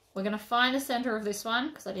 We're going to find the center of this one,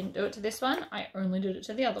 because I didn't do it to this one. I only did it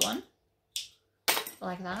to the other one.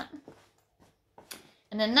 Like that.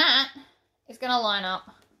 And then that is going to line up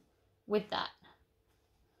with that.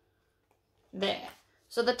 There.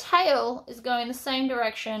 So the tail is going the same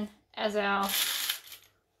direction as our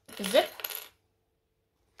zip,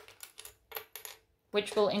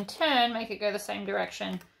 which will in turn make it go the same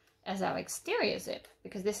direction as our exterior zip,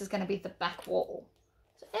 because this is going to be the back wall.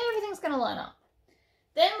 So everything's going to line up.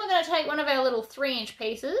 Then we're going to take one of our little 3-inch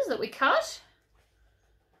pieces that we cut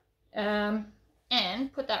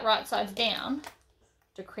and put that right side down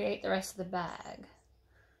to create the rest of the bag.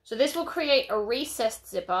 So this will create a recessed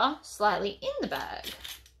zipper slightly in the bag.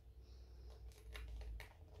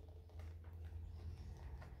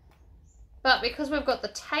 But because we've got the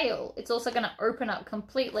tail, it's also going to open up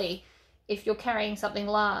completely if you're carrying something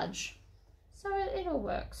large. So it all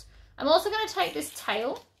works. I'm also going to take this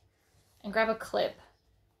tail and grab a clip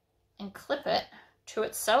and clip it to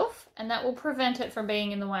itself, and that will prevent it from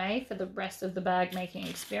being in the way for the rest of the bag making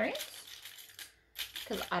experience,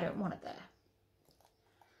 because I don't want it there.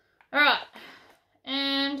 Alright,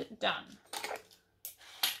 and done.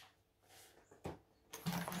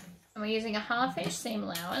 And we're using a 1/2-inch seam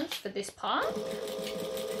allowance for this part,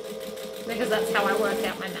 because that's how I work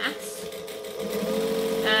out my maths.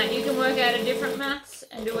 You can work out a different maths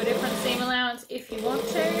and do a different seam allowance if you want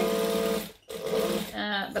to.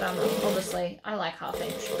 But obviously, I like 1/2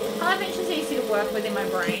 inch. 1/2 inch is easy to work with in my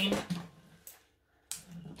brain.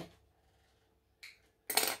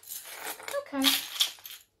 Okay.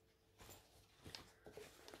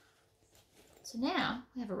 So now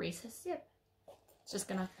we have a recessed zip. It's just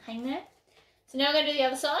going to hang there. So now I'm going to do the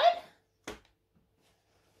other side.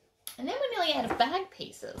 And then we're nearly out of bag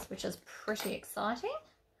pieces, which is pretty exciting.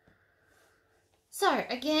 So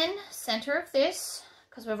again, center of this,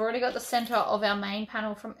 because we've already got the center of our main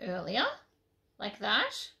panel from earlier, like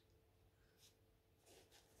that.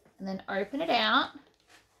 And then open it out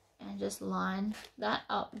and just line that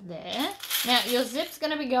up there. Now your zip's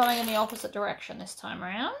going to be going in the opposite direction this time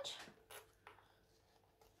around.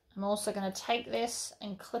 I'm also going to take this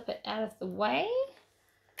and clip it out of the way.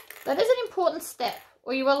 That is an important step,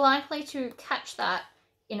 or you are likely to catch that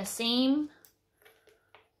in a seam.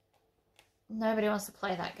 Nobody wants to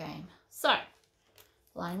play that game. So,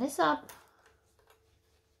 line this up.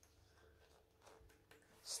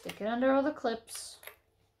 Stick it under all the clips.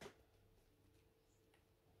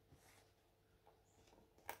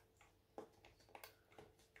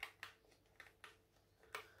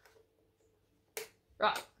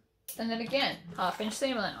 Right. And then again, 1/2 inch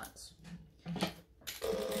seam allowance.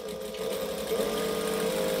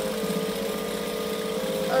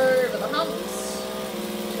 Over the humps.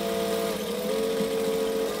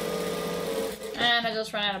 And I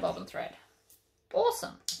just ran out of bobbin thread.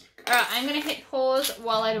 Awesome. Alright, I'm going to hit pause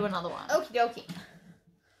while I do another one. Okie dokie.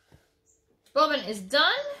 Bobbin is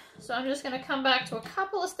done. So I'm just going to come back to a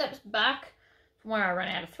couple of steps back from where I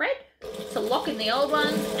ran out of thread to lock in the old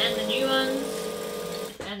ones and the new ones.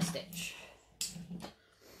 And stitch.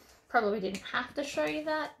 Probably didn't have to show you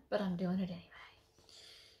that, but I'm doing it anyway.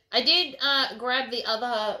 I did grab the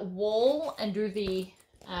other wall and do the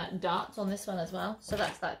darts on this one as well, so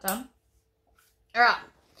that's that done. Alright,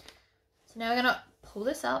 so now we're going to pull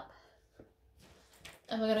this up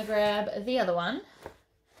and we're going to grab the other one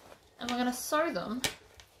and we're going to sew them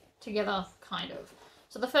together, kind of.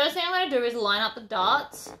 So the first thing I'm going to do is line up the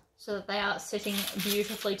darts so that they are sitting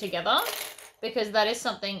beautifully together, because that is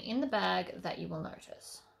something in the bag that you will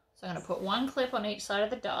notice. So I'm going to put one clip on each side of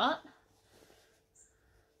the dart.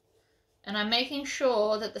 And I'm making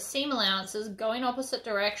sure that the seam allowances go in opposite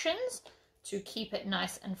directions to keep it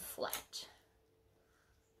nice and flat,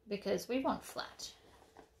 because we want flat.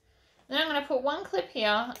 Then I'm going to put one clip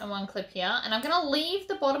here and one clip here, and I'm going to leave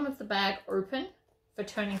the bottom of the bag open for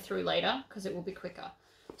turning through later, because it will be quicker.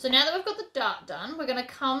 So now that we've got the dart done, we're going to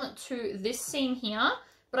come to this seam here,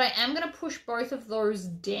 but I am going to push both of those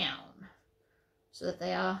down so that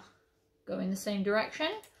they are going the same direction,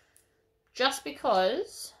 just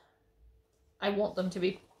because I want them to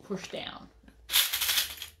be pushed down.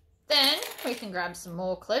 Then we can grab some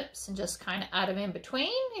more clips and just kind of add them in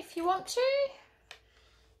between if you want to,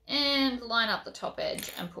 and line up the top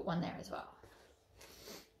edge and put one there as well.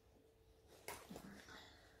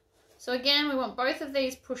 So again, we want both of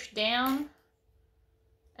these pushed down,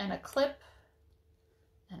 and a clip,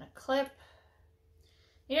 and a clip.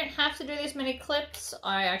 You don't have to do this many clips.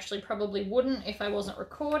 I actually probably wouldn't if I wasn't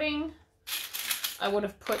recording. I would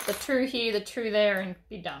have put the 2 here, the 2 there, and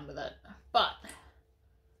be done with it. But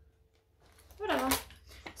whatever.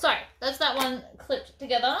 So that's that one clipped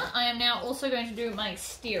together. I am now also going to do my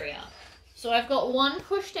exterior. So I've got one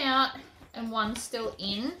pushed out and one still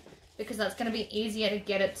in, because that's going to be easier to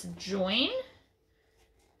get it to join.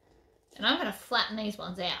 And I'm going to flatten these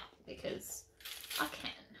ones out because I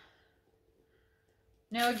can.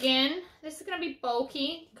 Now again, this is going to be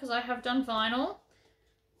bulky because I have done vinyl.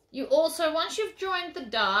 You also, once you've joined the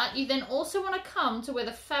dart, you then also want to come to where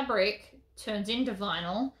the fabric turns into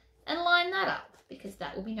vinyl and line that up because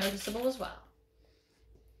that will be noticeable as well.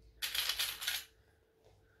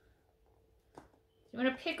 You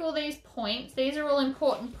want to pick all these points. These are all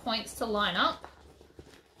important points to line up.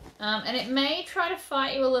 And it may try to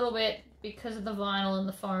fight you a little bit because of the vinyl and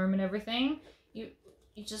the foam and everything. You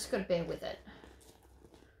just got to bear with it.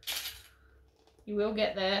 You will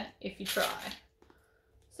get there if you try.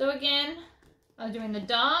 So again, I'm doing the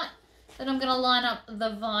dart. Then I'm going to line up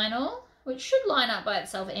the vinyl, which should line up by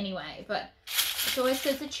itself anyway, but it's always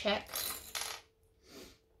good to check.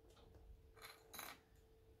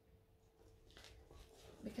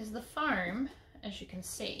 Because the foam, as you can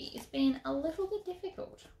see, is being a little bit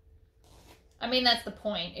difficult. I mean, that's the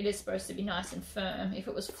point. It is supposed to be nice and firm. If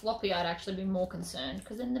it was floppy, I'd actually be more concerned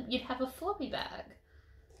because then you'd have a floppy bag.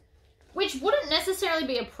 Which wouldn't necessarily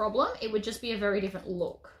be a problem. It would just be a very different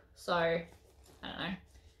look. So, I don't know.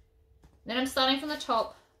 Then I'm starting from the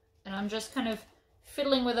top and I'm just kind of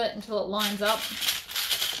fiddling with it until it lines up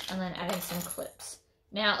and then adding some clips.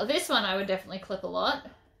 Now, this one I would definitely clip a lot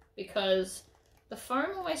because the foam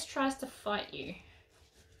always tries to fight you.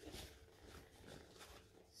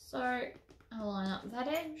 So I'll line up that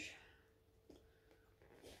edge.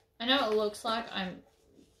 I know it looks like I'm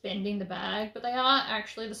bending the bag, but they are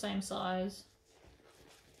actually the same size.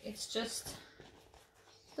 It's just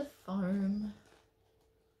the foam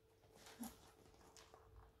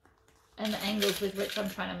and the angles with which I'm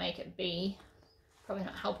trying to make it be. Probably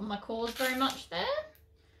not helping my cause very much there.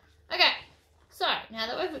 Okay. So, now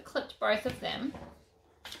that we've clipped both of them,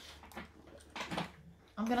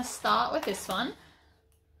 I'm going to start with this one.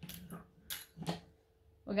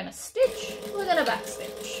 We're going to stitch, we're going to back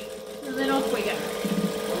stitch, and then off we go.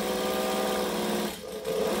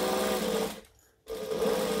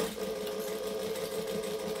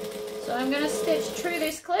 So I'm going to stitch through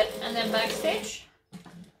this clip and then back stitch.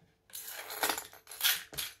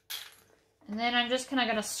 And then I'm just kind of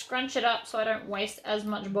going to scrunch it up so I don't waste as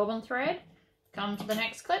much bobbin thread. Come to the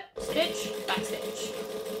next clip, stitch, back stitch.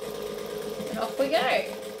 And off we go.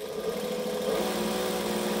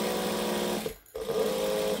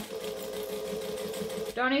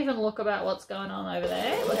 Don't even look about what's going on over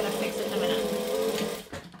there. We're going to fix it in a minute.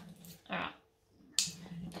 Alright.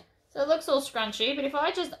 So it looks all scrunchy, but if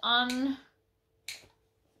I just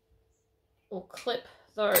or clip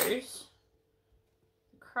those,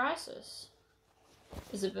 the crisis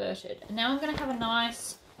is averted. And now I'm going to have a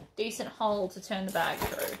nice decent hole to turn the bag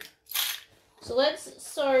through. So let's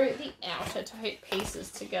sew the outer tote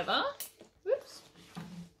pieces together. Whoops.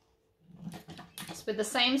 It's with the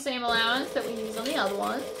same seam allowance that we use on the other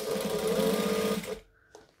ones.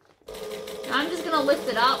 Now I'm just going to lift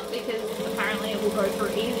it up because apparently it will go through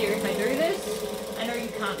easier if I do this. I know you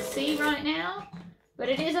can't see right now, but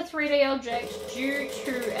it is a 3D object due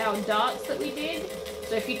to our darts that we did.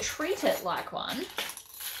 So if you treat it like one,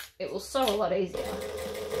 it will sew a lot easier.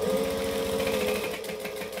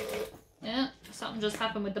 Yeah, something just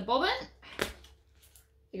happened with the bobbin.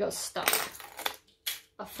 It got stuck.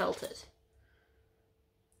 I felt it.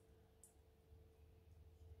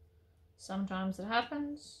 Sometimes it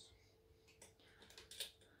happens.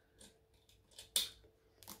 It's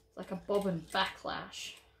like a bobbin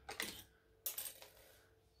backlash.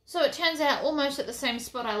 So it turns out almost at the same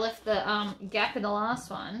spot I left the gap in the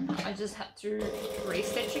last one, I just had to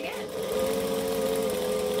re-stitch again.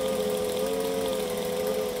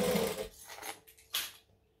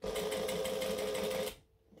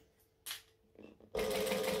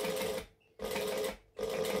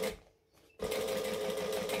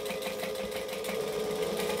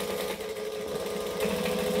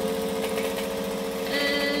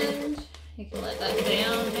 And you can let that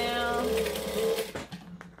down now.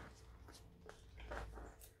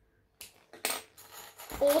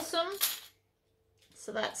 Awesome.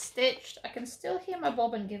 So that's stitched. I can still hear my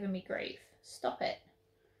bobbin giving me grief. Stop it.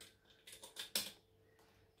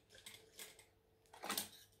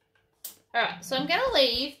 Alright, so I'm going to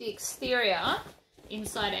leave the exterior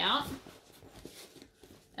inside out.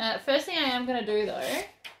 First thing I am going to do though,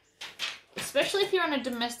 especially if you're on a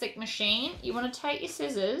domestic machine, you want to take your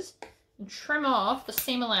scissors and trim off the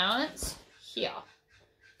seam allowance here.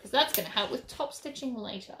 Because that's going to help with top stitching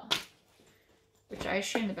later. Which I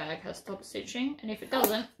assume the bag has top stitching, and if it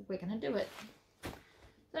doesn't, we're going to do it.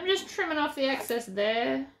 So I'm just trimming off the excess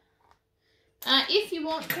there. If you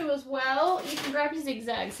want to as well, you can grab your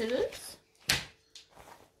zigzag scissors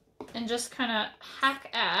and just kind of hack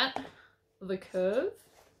at the curve.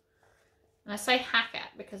 And I say hack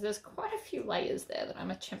at because there's quite a few layers there that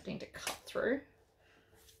I'm attempting to cut through.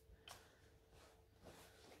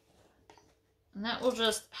 And that will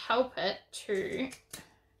just help it to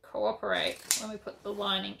cooperate when we put the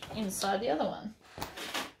lining inside the other one.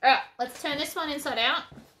 Alright, let's turn this one inside out.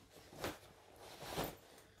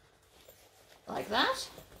 Like that.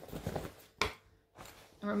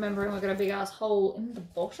 And remembering we've got a big ass hole in the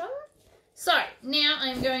bottom. So, now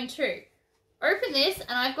I'm going to open this,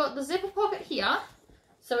 and I've got the zipper pocket here,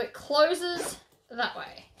 so it closes that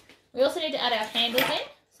way. We also need to add our handles in,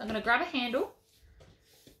 so I'm going to grab a handle,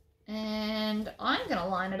 and I'm going to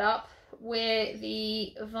line it up where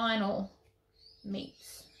the vinyl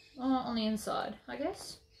meets. On the inside, I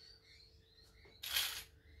guess.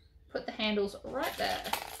 Put the handles right there.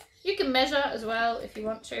 You can measure as well if you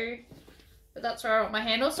want to, but that's where I want my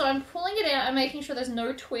handle. So I'm pulling it out and making sure there's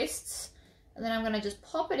no twists, and then I'm going to just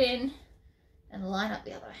pop it in and line up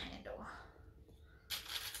the other handle.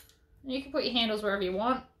 And you can put your handles wherever you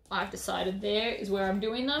want. I've decided there is where I'm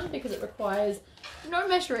doing them because it requires no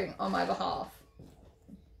measuring on my behalf.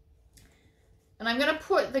 And I'm going to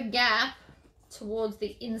put the gap towards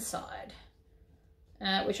the inside,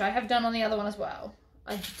 which I have done on the other one as well.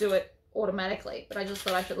 I do it automatically, but I just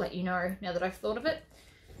thought I should let you know now that I've thought of it.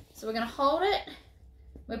 So we're going to hold it.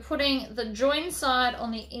 We're putting the join side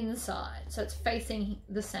on the inside, so it's facing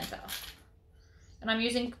the center. And I'm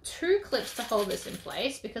using 2 clips to hold this in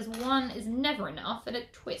place because one is never enough and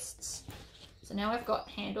it twists. So now we've got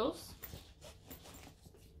handles.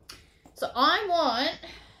 So I'm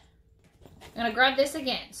going to grab this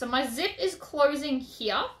again. So my zip is closing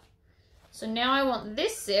here. So now I want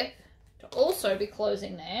this zip to also be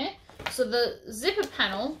closing there. So the zipper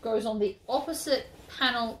panel goes on the opposite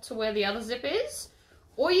panel to where the other zip is.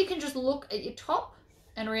 Or you can just look at your top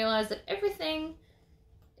and realize that everything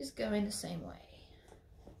is going the same way.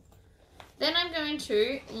 Then I'm going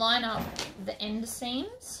to line up the end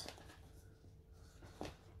seams.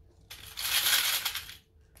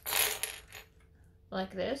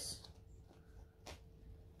 Like this.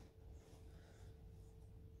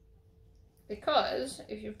 Because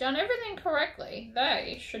if you've done everything correctly,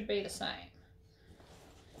 they should be the same.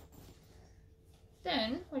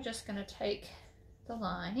 Then we're just going to take the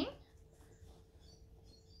lining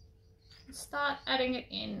and start adding it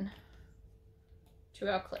in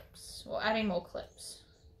to our clips, or adding more clips.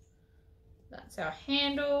 That's our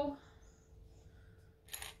handle.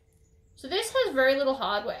 So this has very little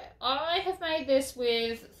hardware. I have made this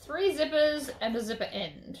with 3 zippers and a zipper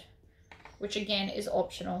end, which again is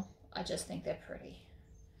optional. I just think they're pretty.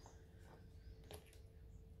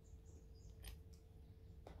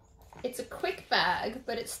 It's a quick bag,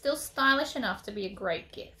 but it's still stylish enough to be a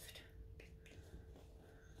great gift.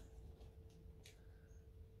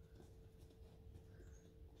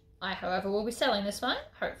 I, however, will be selling this one.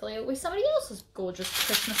 Hopefully it will be somebody else's gorgeous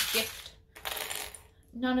Christmas gift.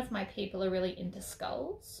 None of my people are really into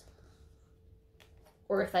skulls.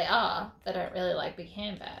 Or if they are, they don't really like big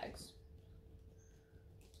handbags.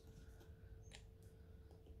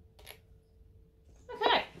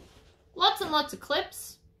 Okay, lots and lots of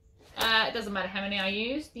clips. It doesn't matter how many I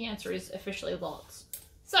use. The answer is officially lots.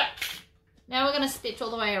 So, now we're going to stitch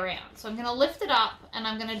all the way around. So I'm going to lift it up and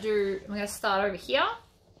I'm going to start over here.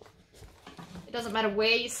 It doesn't matter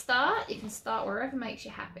where you start. You can start wherever makes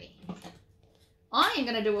you happy. I am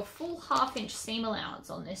going to do a full 1/2 inch seam allowance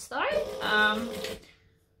on this though.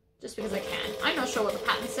 Just because I can. I'm not sure what the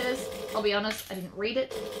pattern says. I'll be honest, I didn't read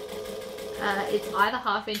it. It's either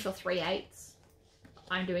 1/2 inch or 3/8.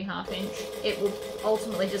 I'm doing 1/2 inch. It will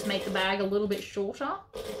ultimately just make the bag a little bit shorter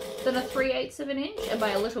than a 3/8 of an inch. And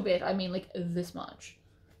by a little bit, I mean like this much.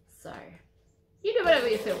 So, you do whatever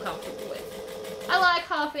you feel comfortable with. I like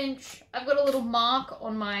 1/2 inch. I've got a little mark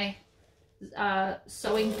on my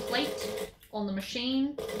sewing plate on the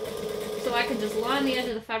machine. So I can just line the edge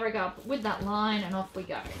of the fabric up with that line and off we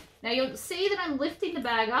go. Now you'll see that I'm lifting the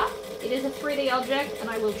bag up. It is a 3D object and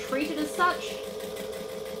I will treat it as such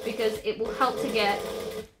because it will help to get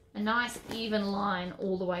a nice even line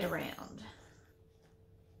all the way around.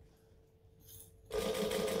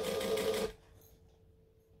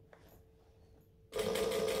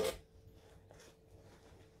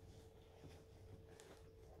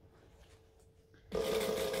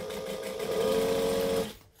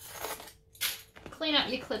 Clean up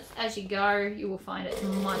your clips as you go. You will find it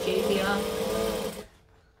much easier.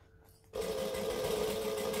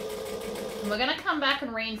 And we're going to come back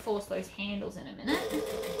and reinforce those handles in a minute.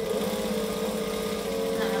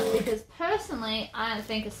 Because personally, I don't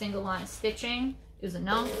think a single line of stitching is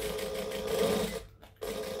enough.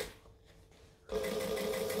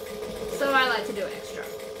 So I like to do extra.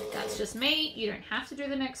 That's just me. You don't have to do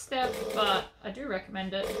the next step, but I do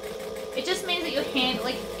recommend it. It just means that your hand,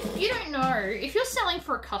 like, you don't know, if you're selling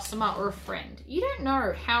for a customer or a friend, you don't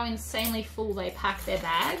know how insanely full they pack their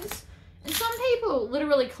bags. And some people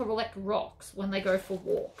literally collect rocks when they go for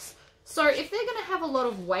walks. So if they're going to have a lot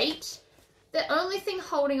of weight, the only thing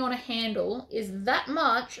holding on a handle is that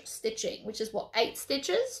much stitching, which is what, 8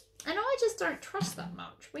 stitches? And I just don't trust that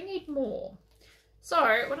much. We need more. So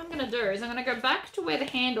what I'm going to do is I'm going to go back to where the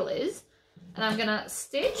handle is, and I'm going to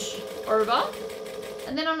stitch over,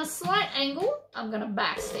 and then on a slight angle, I'm going to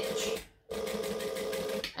back stitch.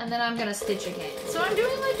 And then I'm going to stitch again. So I'm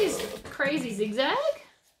doing like this crazy zigzag,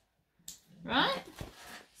 right?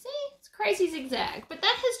 See, it's crazy zigzag, but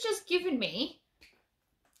that has just given me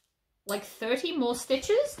like 30 more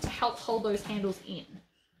stitches to help hold those handles in.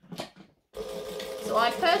 So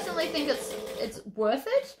I personally think it's worth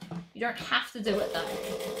it. You don't have to do it though.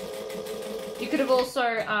 You could have also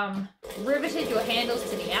riveted your handles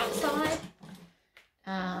to the outside.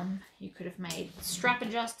 You could have made strap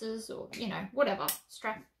adjusters, or, you know, whatever.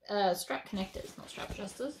 Strap connectors, not strap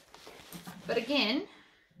adjusters. But again,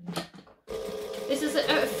 this is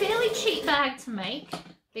a fairly cheap bag to make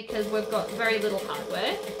because we've got very little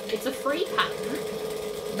hardware. It's a free pattern,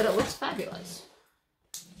 but it looks fabulous.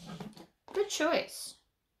 Good choice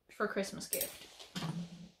for a Christmas gift.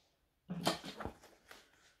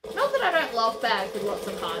 Not that I don't love bags with lots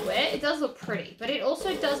of hardware. It does look pretty, but it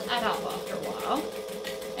also does add up after a while.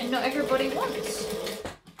 And not everybody wants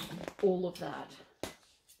all of that.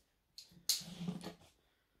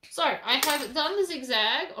 So I have done the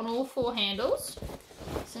zigzag on all 4 handles.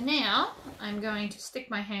 So now I'm going to stick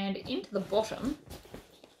my hand into the bottom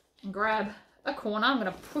and grab a corner. I'm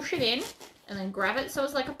going to push it in and then grab it so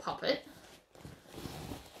it's like a puppet.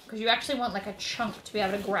 Because you actually want like a chunk to be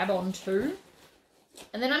able to grab onto.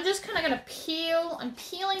 And then I'm just kind of going to peel, I'm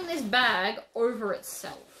peeling this bag over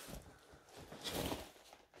itself.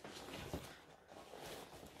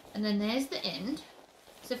 And then there's the end.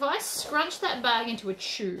 So if I scrunch that bag into a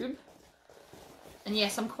tube, and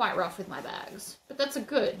yes, I'm quite rough with my bags, but that's a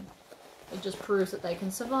good. It just proves that they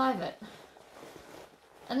can survive it.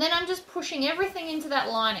 And then I'm just pushing everything into that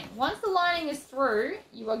lining. Once the lining is through,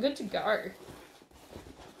 you are good to go.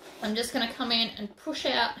 I'm just going to come in and push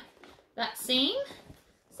out that seam.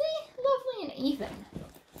 See? Lovely and even.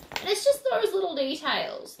 And it's just those little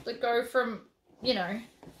details that go from, you know,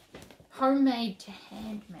 homemade to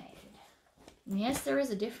handmade. And yes, there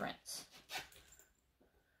is a difference.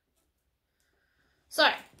 So,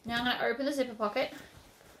 now I'm going to open the zipper pocket,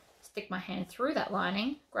 stick my hand through that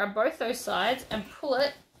lining, grab both those sides and pull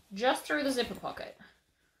it just through the zipper pocket.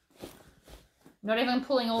 Not even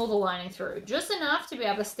pulling all the lining through, just enough to be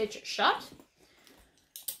able to stitch it shut.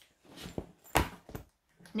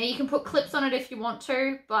 Now you can put clips on it if you want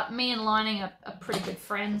to, but me and lining are pretty good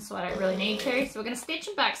friends, so I don't really need to. So we're going to stitch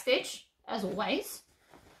and back stitch, as always.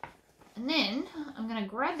 And then I'm going to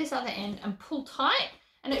grab this other end and pull tight,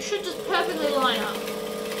 and it should just perfectly line up.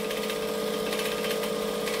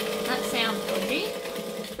 That sounds dodgy.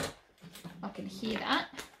 I can hear that.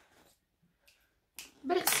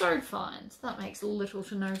 But it's sewed fine, so that makes little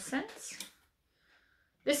to no sense.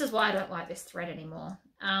 This is why I don't like this thread anymore.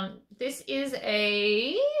 This is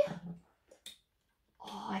a,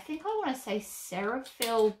 I think I want to say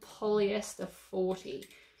Serafil Polyester 40.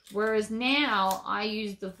 Whereas now I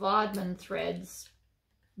use the Vardman Threads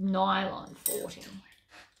Nylon 40.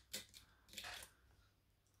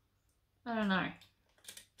 I don't know.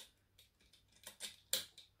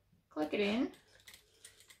 Click it in.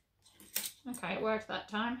 Okay, it worked that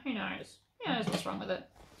time. Who knows? Who knows what's wrong with it?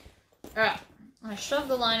 Alright, I shove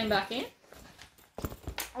the lining back in.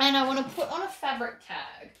 And I want to put on a fabric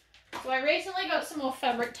tag. So I recently got some more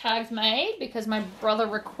fabric tags made because my brother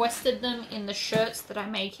requested them in the shirts that I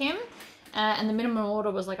make him. And the minimum order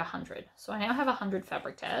was like 100. So I now have 100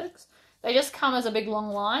 fabric tags. They just come as a big long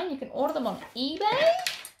line. You can order them on eBay.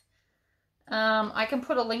 I can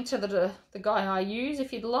put a link to the guy I use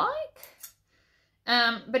if you'd like.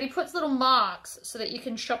 But he puts little marks so that you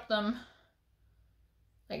can shop them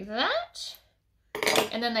like that.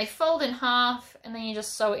 And then they fold in half and then you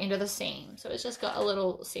just sew it into the seam. So it's just got a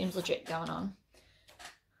little seams legit going on.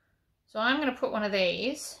 So I'm going to put one of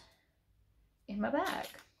these in my bag.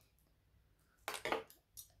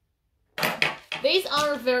 These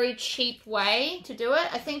are a very cheap way to do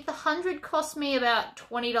it. I think the 100 cost me about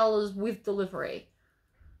 $20 with delivery.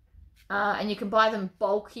 And you can buy them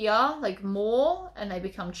bulkier, like more, and they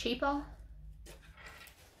become cheaper.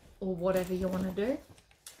 Or whatever you want to do.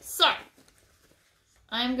 So,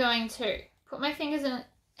 I'm going to put my fingers in it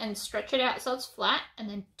and stretch it out so it's flat, and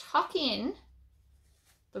then tuck in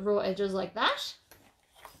the raw edges like that.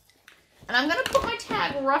 And I'm going to put my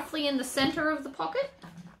tag roughly in the center of the pocket.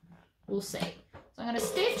 We'll see. So I'm going to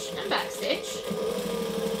stitch and back stitch.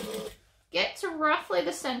 Get to roughly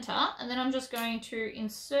the center, and then I'm just going to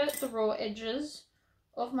insert the raw edges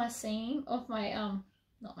of my seam, of my,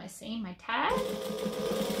 not my seam, my tag.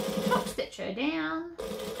 Top stitch her down.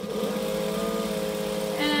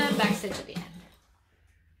 And back stitch at the end.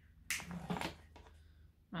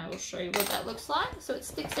 I will show you what that looks like. So it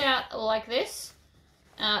sticks out like this,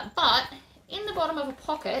 but in the bottom of a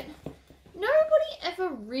pocket, nobody ever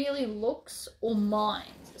really looks or minds.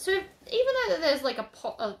 So even though there's like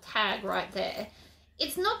a tag right there,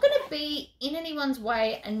 it's not going to be in anyone's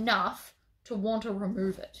way enough to want to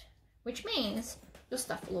remove it, which means your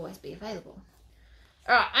stuff will always be available.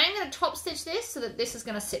 All right, I'm going to top stitch this so that this is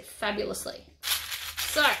going to sit fabulously.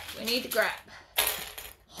 So we need to grab a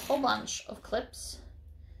whole bunch of clips,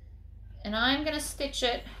 and I'm going to stitch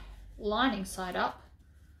it lining side up.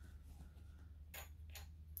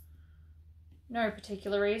 No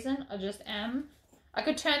particular reason, I just am. I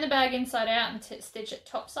could turn the bag inside out and stitch it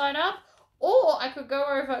top side up, or I could go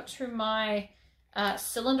over to my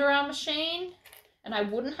cylinder arm machine and I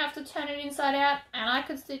wouldn't have to turn it inside out and I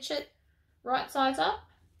could stitch it right sides up,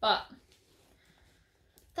 but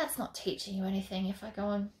that's not teaching you anything if I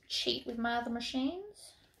go and cheat with my other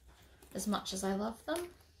machines, as much as I love them.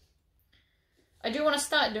 I do want to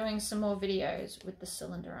start doing some more videos with the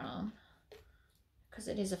cylinder arm, because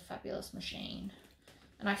it is a fabulous machine.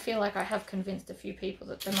 And I feel like I have convinced a few people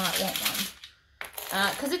that they might want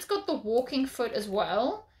one. Because it's got the walking foot as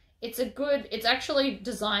well. It's actually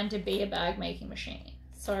designed to be a bag making machine.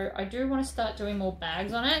 So I do want to start doing more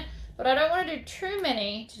bags on it, but I don't want to do too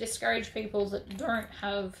many to discourage people that don't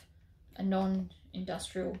have a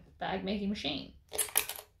non-industrial bag making machine.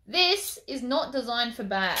 This is not designed for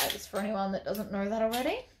bags, for anyone that doesn't know that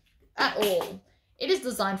already, at all. It is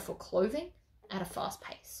designed for clothing at a fast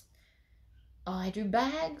pace. I do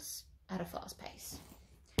bags at a fast pace.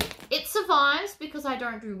 It survives because I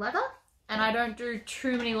don't do leather and I don't do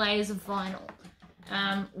too many layers of vinyl.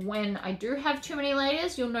 When I do have too many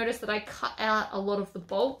layers, you'll notice that I cut out a lot of the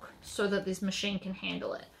bulk so that this machine can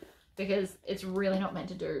handle it, because it's really not meant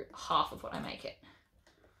to do half of what I make it.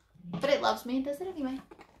 But it loves me and does it anyway.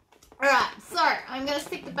 Alright, so I'm going to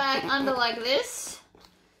stick the bag under like this.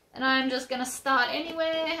 And I'm just going to start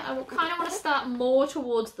anywhere. I will kind of want to start more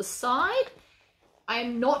towards the side.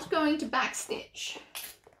 I'm not going to backstitch.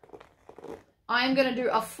 I'm going to do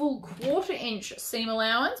a full 1/4 inch seam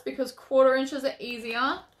allowance because 1/4 inches are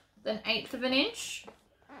easier than 1/8 of an inch.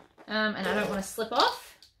 And I don't want to slip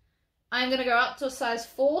off. I'm going to go up to a size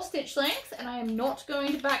 4 stitch length, and I am not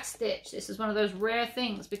going to backstitch. This is one of those rare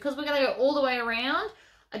things. Because we're going to go all the way around,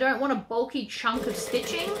 I don't want a bulky chunk of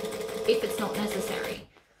stitching if it's not necessary.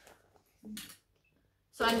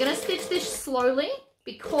 So I'm going to stitch this slowly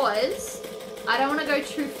because I don't want to go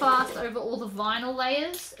too fast over all the vinyl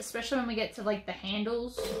layers, especially when we get to like the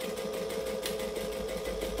handles,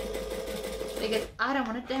 because I don't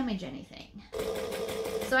want to damage anything.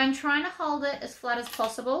 So I'm trying to hold it as flat as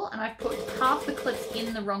possible, and I've put half the clips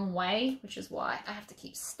in the wrong way, which is why I have to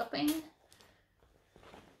keep stopping.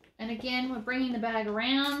 And again, we're bringing the bag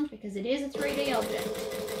around because it is a 3D object.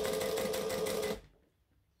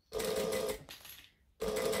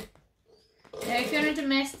 Now, if you're in a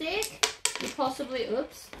domestic, you possibly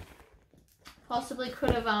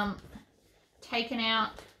could have taken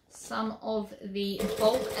out some of the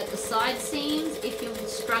bulk at the side seams if you're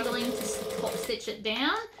struggling to top stitch it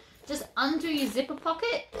down. Just undo your zipper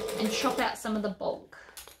pocket and chop out some of the bulk.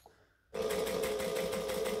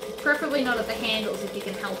 Preferably not at the handles if you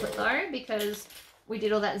can help it though, because we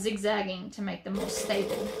did all that zigzagging to make them more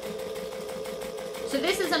stable. So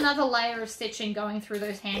this is another layer of stitching going through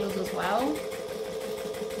those handles as well.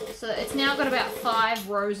 So it's now got about 5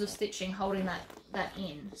 rows of stitching holding that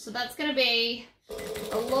in. So that's going to be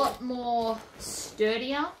a lot more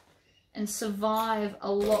sturdier and survive a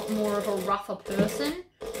lot more of a rougher person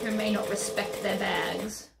who may not respect their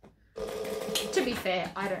bags. To be fair,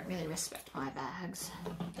 I don't really respect my bags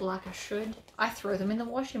like I should. I throw them in the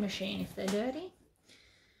washing machine if they're dirty.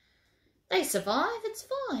 They survive, it's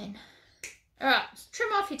fine. Alright,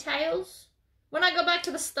 trim off your tails. When I got back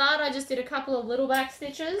to the start, I just did a couple of little back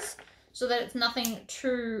stitches so that it's nothing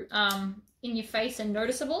too in your face and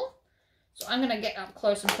noticeable. So I'm going to get up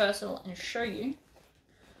close and personal and show you.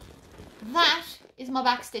 That is my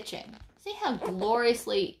back stitching. See how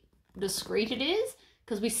gloriously discreet it is?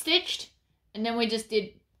 Because we stitched and then we just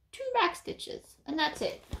did 2 back stitches and that's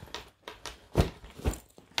it.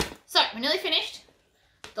 So we're nearly finished.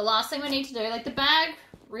 The last thing we need to do, like the bag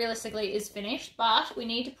realistically is finished, but we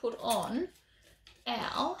need to put on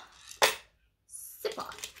our zipper.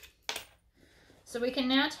 So we can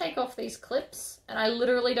now take off these clips, and I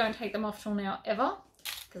literally don't take them off till now ever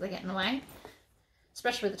because they get in the way,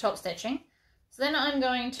 especially with the top stitching. So then I'm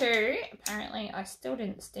going to, apparently I still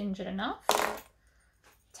didn't stinge it enough,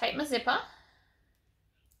 take my zipper.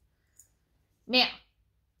 Now,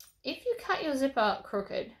 if you cut your zipper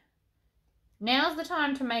crooked, now's the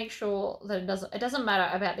time to make sure that it doesn't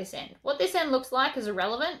matter about this end. What this end looks like is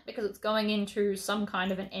irrelevant because it's going into some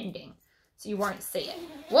kind of an ending, so you won't see it.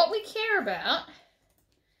 What we care about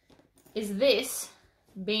is this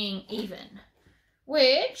being even,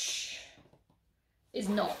 which is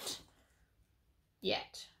not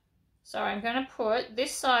yet. So I'm going to put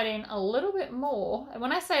this side in a little bit more, and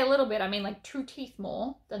when I say a little bit, I mean like 2 teeth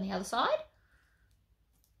more than the other side,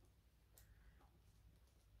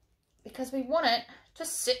 because we want it to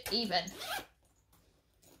sit even.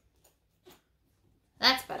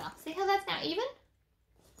 That's better. See how that's now even?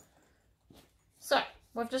 So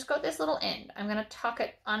we've just got this little end. I'm going to tuck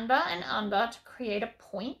it under and under to create a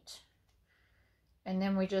point. And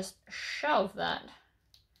then we just shove that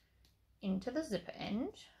into the zipper end.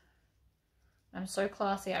 I'm so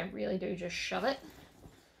classy, I really do just shove it.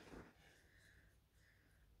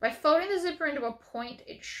 By folding the zipper into a point,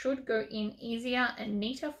 it should go in easier and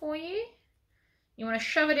neater for you. You want to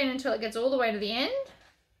shove it in until it gets all the way to the end.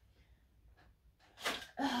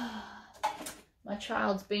 My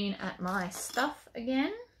child's been at my stuff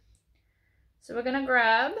again. So we're going to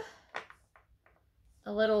grab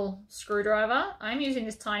a little screwdriver. I'm using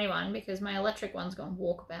this tiny one because my electric one's gone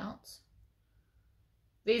walkabouts.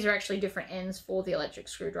 These are actually different ends for the electric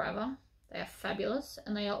screwdriver. They are fabulous,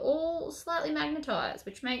 and they are all slightly magnetized,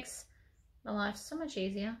 which makes my life so much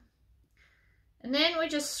easier. And then we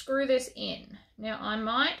just screw this in. Now I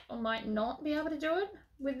might or might not be able to do it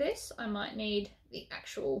with this. I might need the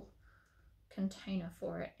actual container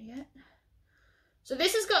for it yet. So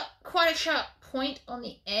this has got quite a sharp point on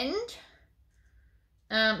the end.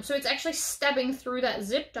 So it's actually stabbing through that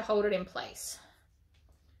zip to hold it in place.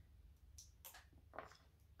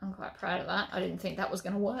 I'm quite proud of that. I didn't think that was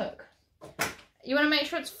going to work. You want to make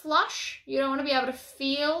sure it's flush. You don't want to be able to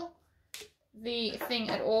feel the thing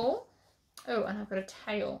at all. Oh, and I've got a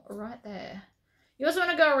tail right there. You also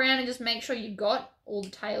want to go around and just make sure you got all the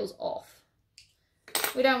tails off.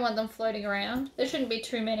 We don't want them floating around. There shouldn't be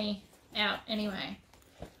too many out anyway.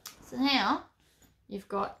 So now you've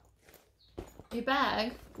got your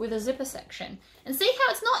bag with a zipper section. And see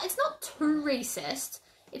how it's not too recessed.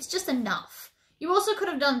 It's just enough. You also could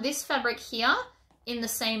have done this fabric here in the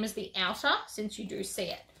same as the outer, since you do see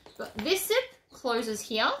it. But this zip closes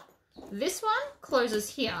here, this one closes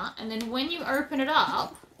here, and then when you open it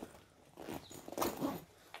up,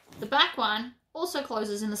 the back one also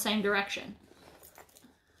closes in the same direction.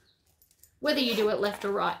 Whether you do it left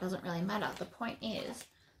or right doesn't really matter. The point is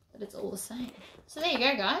that it's all the same. So there you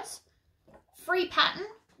go, guys. Free pattern,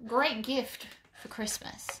 great gift for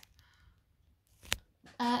Christmas.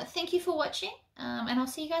 Thank you for watching, and I'll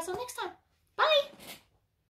see you guys all next time. Bye!